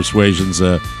Political Persuasions.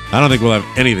 I don't think we'll have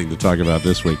anything to talk about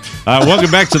this week.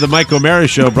 Welcome back to the Mike O'Mara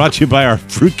Show, brought to you by our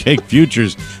Fruitcake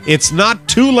Futures. It's not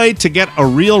too late to get a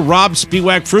real Rob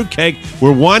Spiewak fruitcake.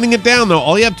 We're winding it down, though.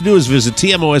 All you have to do is visit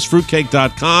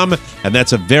tmosfruitcake.com, and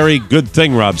that's a very good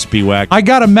thing, Rob Spiewak. I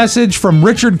got a message from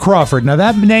Richard Crawford. Now,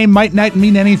 that name might not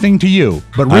mean anything to you,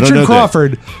 but Richard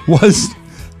Crawford was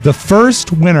the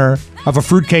first winner of a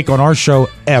fruitcake on our show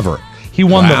ever. He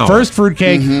won the first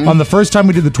fruitcake on the first time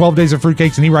we did the 12 Days of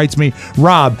Fruitcakes, and he writes me,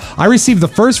 Rob, I received the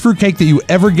first fruitcake that you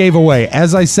ever gave away.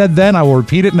 As I said then, I will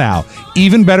repeat it now.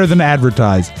 Even better than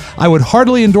advertised. I would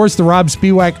heartily endorse the Rob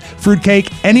Spiewak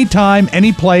fruitcake anytime,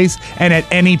 any place, and at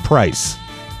any price.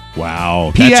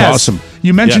 Wow, P.S. that's awesome.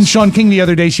 You mentioned Sean King the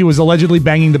other day. She was allegedly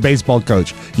banging the baseball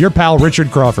coach. Your pal,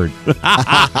 Richard Crawford.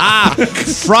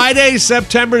 Friday,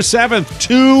 September 7th.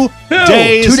 2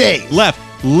 days left.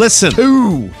 Listen,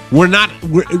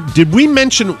 did we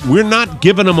mention we're not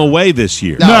giving them away this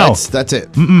year? No. That's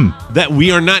it. That we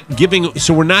are not giving,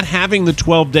 so we're not having the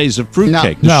 12 days of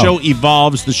fruitcake. No. The show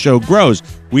evolves, the show grows.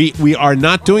 We are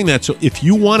not doing that. So if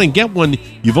you want to get one,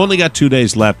 you've only got 2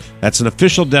 days left. That's an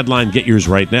official deadline. Get yours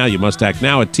right now. You must act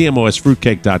now at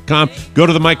tmosfruitcake.com. Go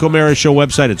to the Mike O'Mara Show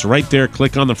website. It's right there.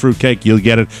 Click on the fruitcake. You'll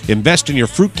get it. Invest in your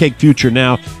fruitcake future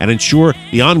now and ensure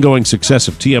the ongoing success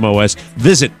of TMOS.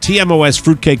 Visit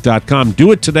tmosfruitcake.com.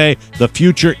 Do it today. The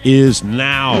future is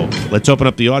now. Let's open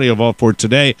up the audio vault for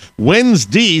today,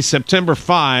 Wednesday, September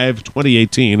 5,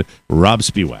 2018. Rob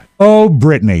Spiewak. Oh,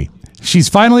 Brittany. She's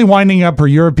finally winding up her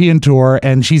European tour,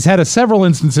 and she's had several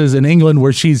instances in England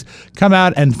where she's come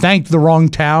out and thanked the wrong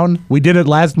town. We did it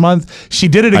last month. She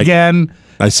did it again.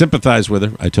 I sympathize with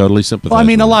her. I totally sympathize. Well, I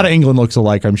mean, with a lot of England looks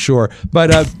alike, I'm sure.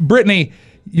 But Brittany,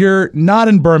 you're not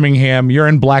in Birmingham. You're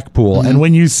in Blackpool. And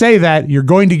when you say that, you're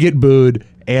going to get booed,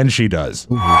 and she does.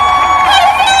 I'm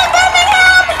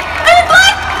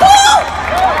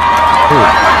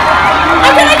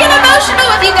gonna get emotional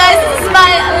with you guys. This is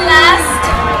my last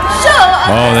show.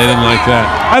 Oh, they didn't like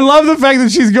that. I love the fact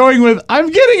that she's going with, I'm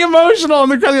getting emotional,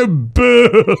 and the crowd goes,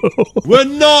 boo. We're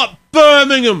not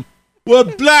Birmingham. We're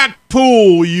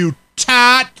Blackpool, you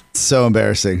tat. So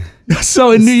embarrassing.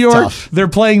 So in New York, they're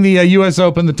playing the U.S.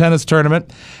 Open, the tennis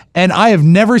tournament, and I have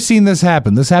never seen this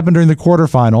happen. This happened during the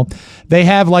quarterfinal. They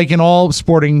have, like in all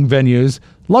sporting venues,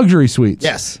 luxury suites.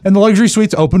 Yes. And the luxury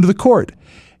suites open to the court.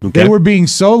 Okay. They were being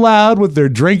so loud with their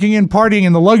drinking and partying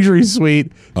in the luxury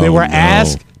suite, they were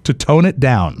asked to tone it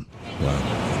down.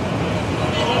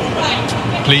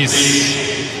 Please,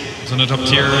 on the top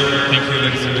tier, thank you,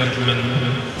 ladies and gentlemen.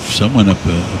 Someone up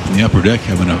in the upper deck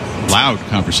having a loud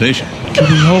conversation. Can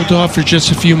we hold off for just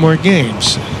a few more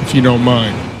games, if you don't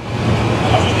mind?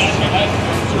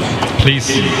 Please,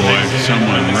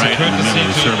 someone right in the middle of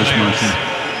the service motion.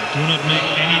 do not make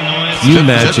any noise. Can you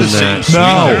imagine that?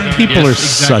 No, people are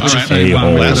such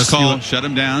a-holes. Last call, shut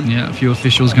him down. Yeah, a few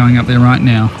officials going up there right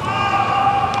now.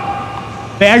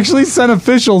 They actually sent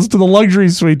officials to the luxury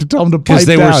suite to tell them to pipe down. Because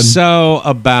they were so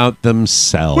about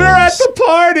themselves. We're at the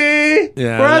party.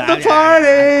 Yeah. We're at the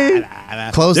party.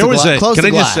 Close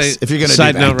the glass if you're going to do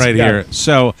that. Side note right here.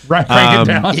 So, break it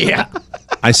down. Yeah.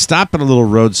 I stopped at a little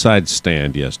roadside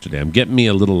stand yesterday. I'm getting me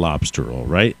a little lobster roll,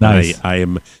 right? Nice.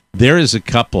 There is a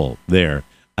couple there.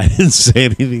 I didn't say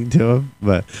anything to them,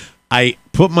 but I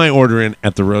put my order in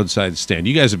at the roadside stand.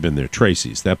 You guys have been there,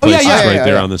 Tracy's. That place is right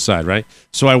there on the side, right?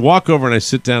 So I walk over and I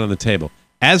sit down on the table.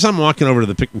 As I'm walking over to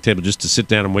the picnic table just to sit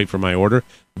down and wait for my order,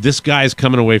 this guy's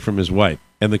coming away from his wife.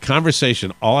 And the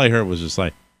conversation, all I heard was just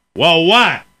like, well,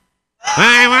 what?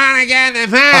 I want to get the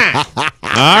phone.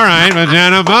 All right,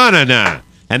 banana.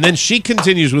 And then she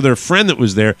continues with her friend that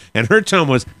was there, and her tone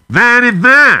was, and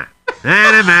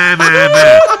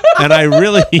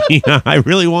I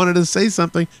really wanted to say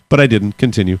something, but I didn't.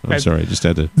 Continue. I'm sorry. I just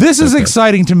had to. This is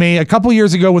exciting to me. A couple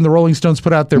years ago when the Rolling Stones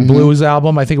put out their blues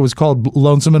album, I think it was called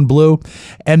Lonesome and Blue,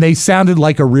 and they sounded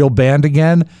like a real band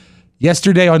again.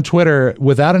 Yesterday on Twitter,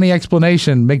 without any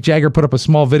explanation, Mick Jagger put up a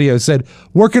small video, said,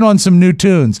 working on some new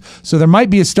tunes. So there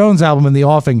might be a Stones album in the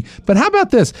offing. But how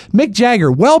about this? Mick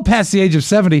Jagger, well past the age of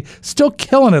 70, still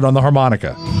killing it on the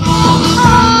harmonica.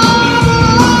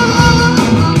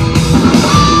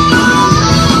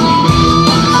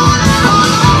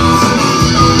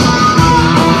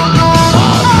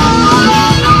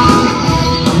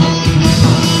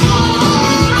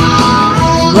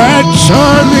 Rats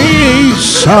on the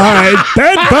east side,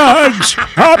 bedbugs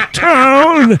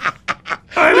uptown.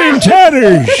 I'm in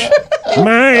tatters.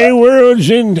 My world's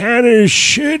in tatters,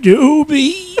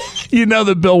 Shadooby. You know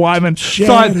that Bill Wyman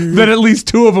thought that at least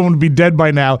two of them would be dead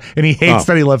by now, and he hates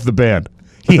that he left the band.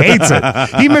 He hates it.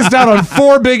 He missed out on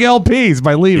 4 big LPs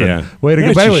by leaving. Yeah. Way to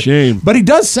go. That's a shame. But he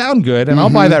does sound good, and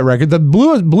I'll buy that record. The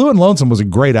Blue and Lonesome was a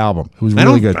great album. It was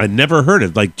really good. I never heard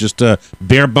it. Like just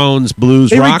bare bones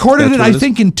blues They rock. recorded it, I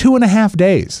think, in 2.5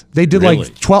 days. They did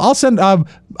like 12.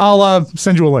 I'll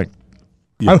send you a link.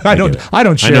 Yeah, I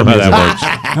don't share. I know how that works.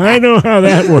 I know how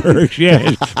that works,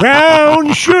 yes.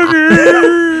 Brown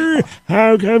sugar.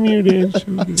 How come you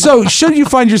did so should you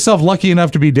find yourself lucky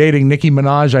enough to be dating Nicki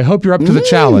Minaj, I hope you're up to the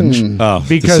challenge. Oh,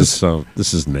 because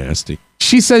this is nasty.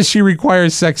 She says she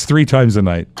requires sex 3 times a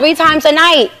night. 3 times a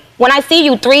night. When I see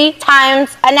you 3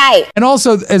 times a night. And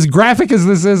also, as graphic as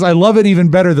this is, I love it even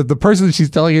better that the person she's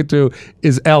telling it to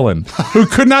is Ellen, who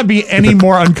could not be any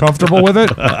more uncomfortable with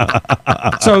it.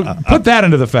 So put that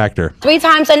into the factor. 3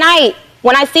 times a night.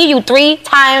 When I see you 3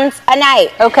 times a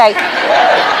night. Okay.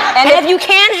 And if you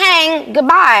can't hang,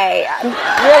 goodbye. Really.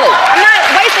 I'm not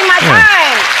wasting my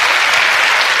time.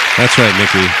 That's right,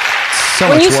 Nikki.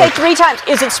 When you say 3 times,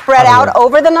 is it spread out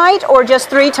over the night or just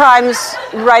 3 times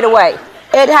right away?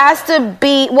 It has to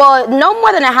be, well, no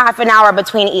more than a half an hour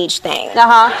between each thing.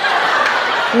 No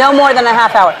more than a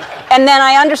half hour. And then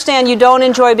I understand you don't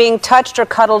enjoy being touched or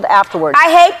cuddled afterwards. I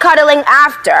hate cuddling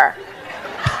after.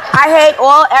 I hate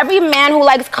every man who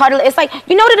likes cuddling. It's like,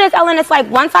 you know what it is, Ellen? It's like,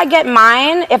 once I get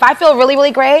mine, if I feel really,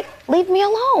 really great, leave me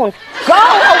alone. Go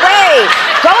away.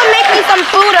 Go and make me some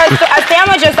food or a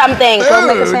sandwich or something. Go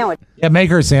make a sandwich. Yeah, make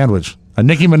her a sandwich. A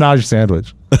Nicki Minaj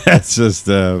sandwich. That's just,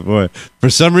 boy. For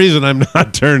some reason, I'm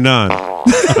not turned on.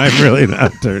 I'm really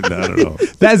not turned on at all.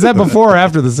 Is that before or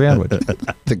after the sandwich?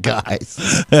 The guys.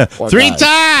 3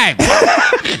 times!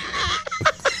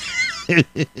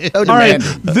 All right,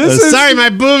 sorry, my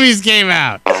boobies came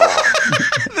out.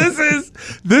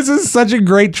 This is such a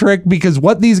great trick because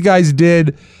what these guys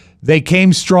did, they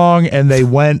came strong and they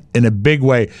went in a big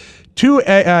way. 2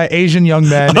 Asian young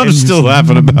men. I'm still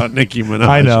laughing about Nicki Minaj.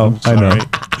 I know.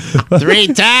 3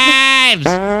 times.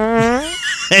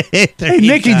 Hey,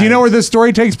 Nikki, do you know where this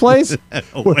story takes place?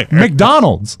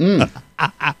 McDonald's.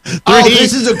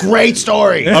 This is a great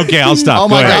story. Okay, I'll stop. Oh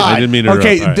my God. I didn't mean to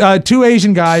interrupt. Okay, 2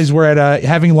 Asian guys were at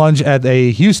having lunch at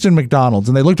a Houston McDonald's,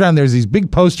 and they looked around. There's these big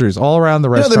posters all around the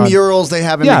restaurant. You know the murals they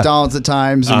have in McDonald's at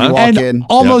times when you walk and in?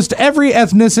 Almost every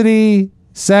ethnicity,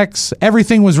 sex,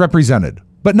 everything was represented,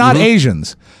 but not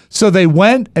Asians. So they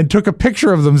went and took a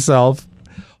picture of themselves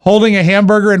holding a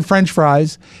hamburger and French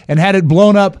fries and had it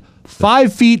blown up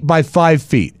 5 feet by 5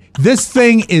 feet. This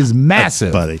thing is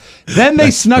massive. Then they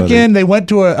snuck in. They went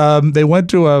to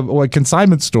a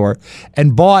consignment store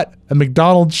and bought a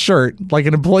McDonald's shirt, like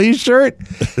an employee shirt.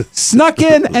 Snuck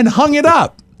in and hung it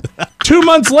up. 2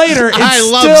 months later,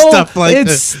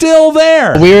 it's still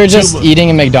there. We were just eating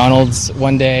at McDonald's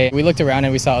one day. We looked around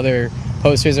and we saw other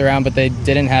posters around, but they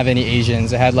didn't have any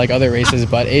Asians. It had like other races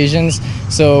but Asians.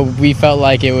 So we felt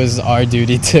like it was our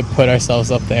duty to put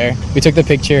ourselves up there. We took the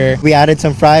picture. We added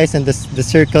some fries and the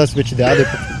circles which the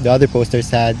other posters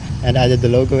had, and added the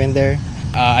logo in there.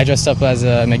 I dressed up as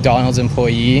a McDonald's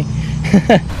employee.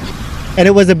 And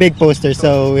it was a big poster,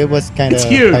 so it was kind of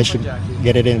huge. I should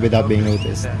get it in without being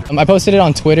noticed. I posted it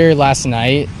on Twitter last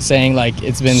night saying like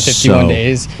it's been 51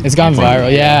 days. It's gone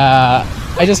viral. Yeah.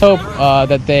 I just hope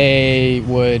that they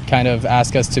would kind of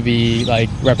ask us to be like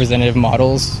representative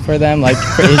models for them, like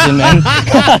for Asian men.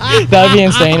 That would be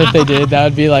insane if they did. That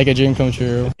would be like a dream come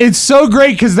true. It's so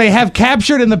great because they have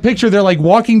captured in the picture. They're like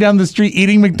walking down the street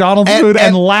eating McDonald's food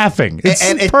and laughing.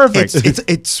 It's perfect.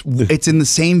 It's in the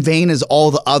same vein as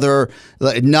all the other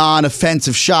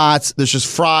non-offensive shots. There's just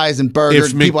fries and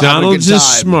burgers. If McDonald's is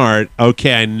smart,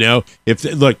 okay, I know.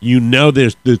 Look, you know,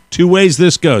 there's the two ways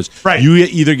this goes. Right. You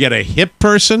either get a hip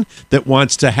person that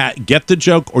wants to get the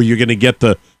joke, or you're going to get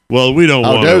the, well, we don't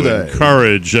want to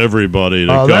encourage everybody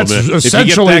to come that's in.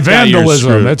 essentially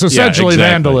vandalism. It's essentially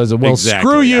vandalism. Well, exactly.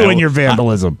 screw you and your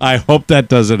vandalism. I hope that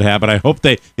doesn't happen. I hope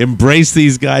they embrace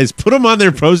these guys, put them on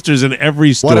their posters in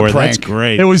every store. What a prank. That's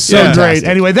great. It was so great.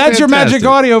 Anyway, that's your Magic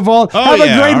Audio Vault. Have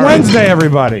a great Wednesday,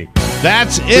 everybody.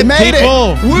 That's it, made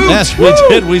people. it. Woo, yes, we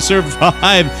did. We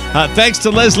survived. Thanks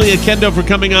to Leslie Oquendo for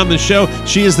coming on the show.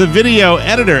 She is the video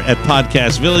editor at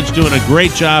Podcast Village, doing a great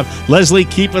job. Leslie,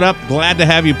 keep it up. Glad to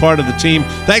have you part of the team.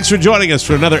 Thanks for joining us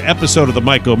for another episode of The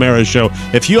Mike O'Mara Show.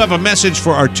 If you have a message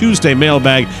for our Tuesday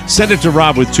mailbag, send it to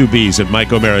Rob with 2 B's at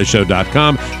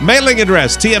MikeO'MaraShow.com. Mailing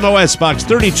address, TMOS Box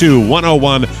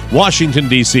 32101, Washington,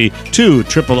 D.C.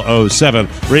 20007.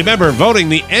 Remember, voting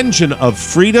the engine of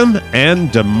freedom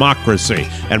and democracy,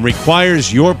 and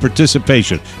requires your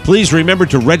participation. Please remember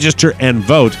to register and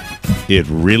vote. It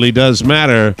really does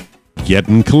matter.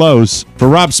 Getting close. For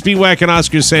Rob Spiewak and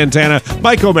Oscar Santana,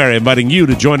 Mike O'Mara inviting you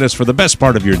to join us for the best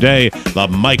part of your day, The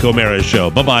Mike O'Mara Show.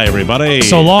 Bye-bye, everybody.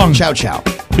 So long. Ciao, ciao.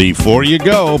 Before you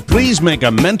go, please make a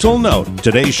mental note.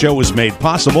 Today's show was made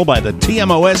possible by the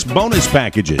TMOS bonus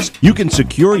packages. You can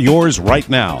secure yours right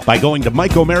now by going to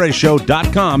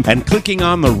MikeO'MaraShow.com and clicking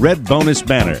on the red bonus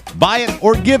banner. Buy it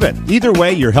or give it. Either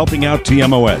way, you're helping out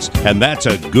TMOS, and that's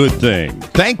a good thing.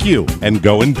 Thank you, and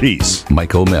go in peace.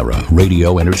 Mike O'Mara,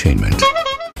 Radio Entertainment.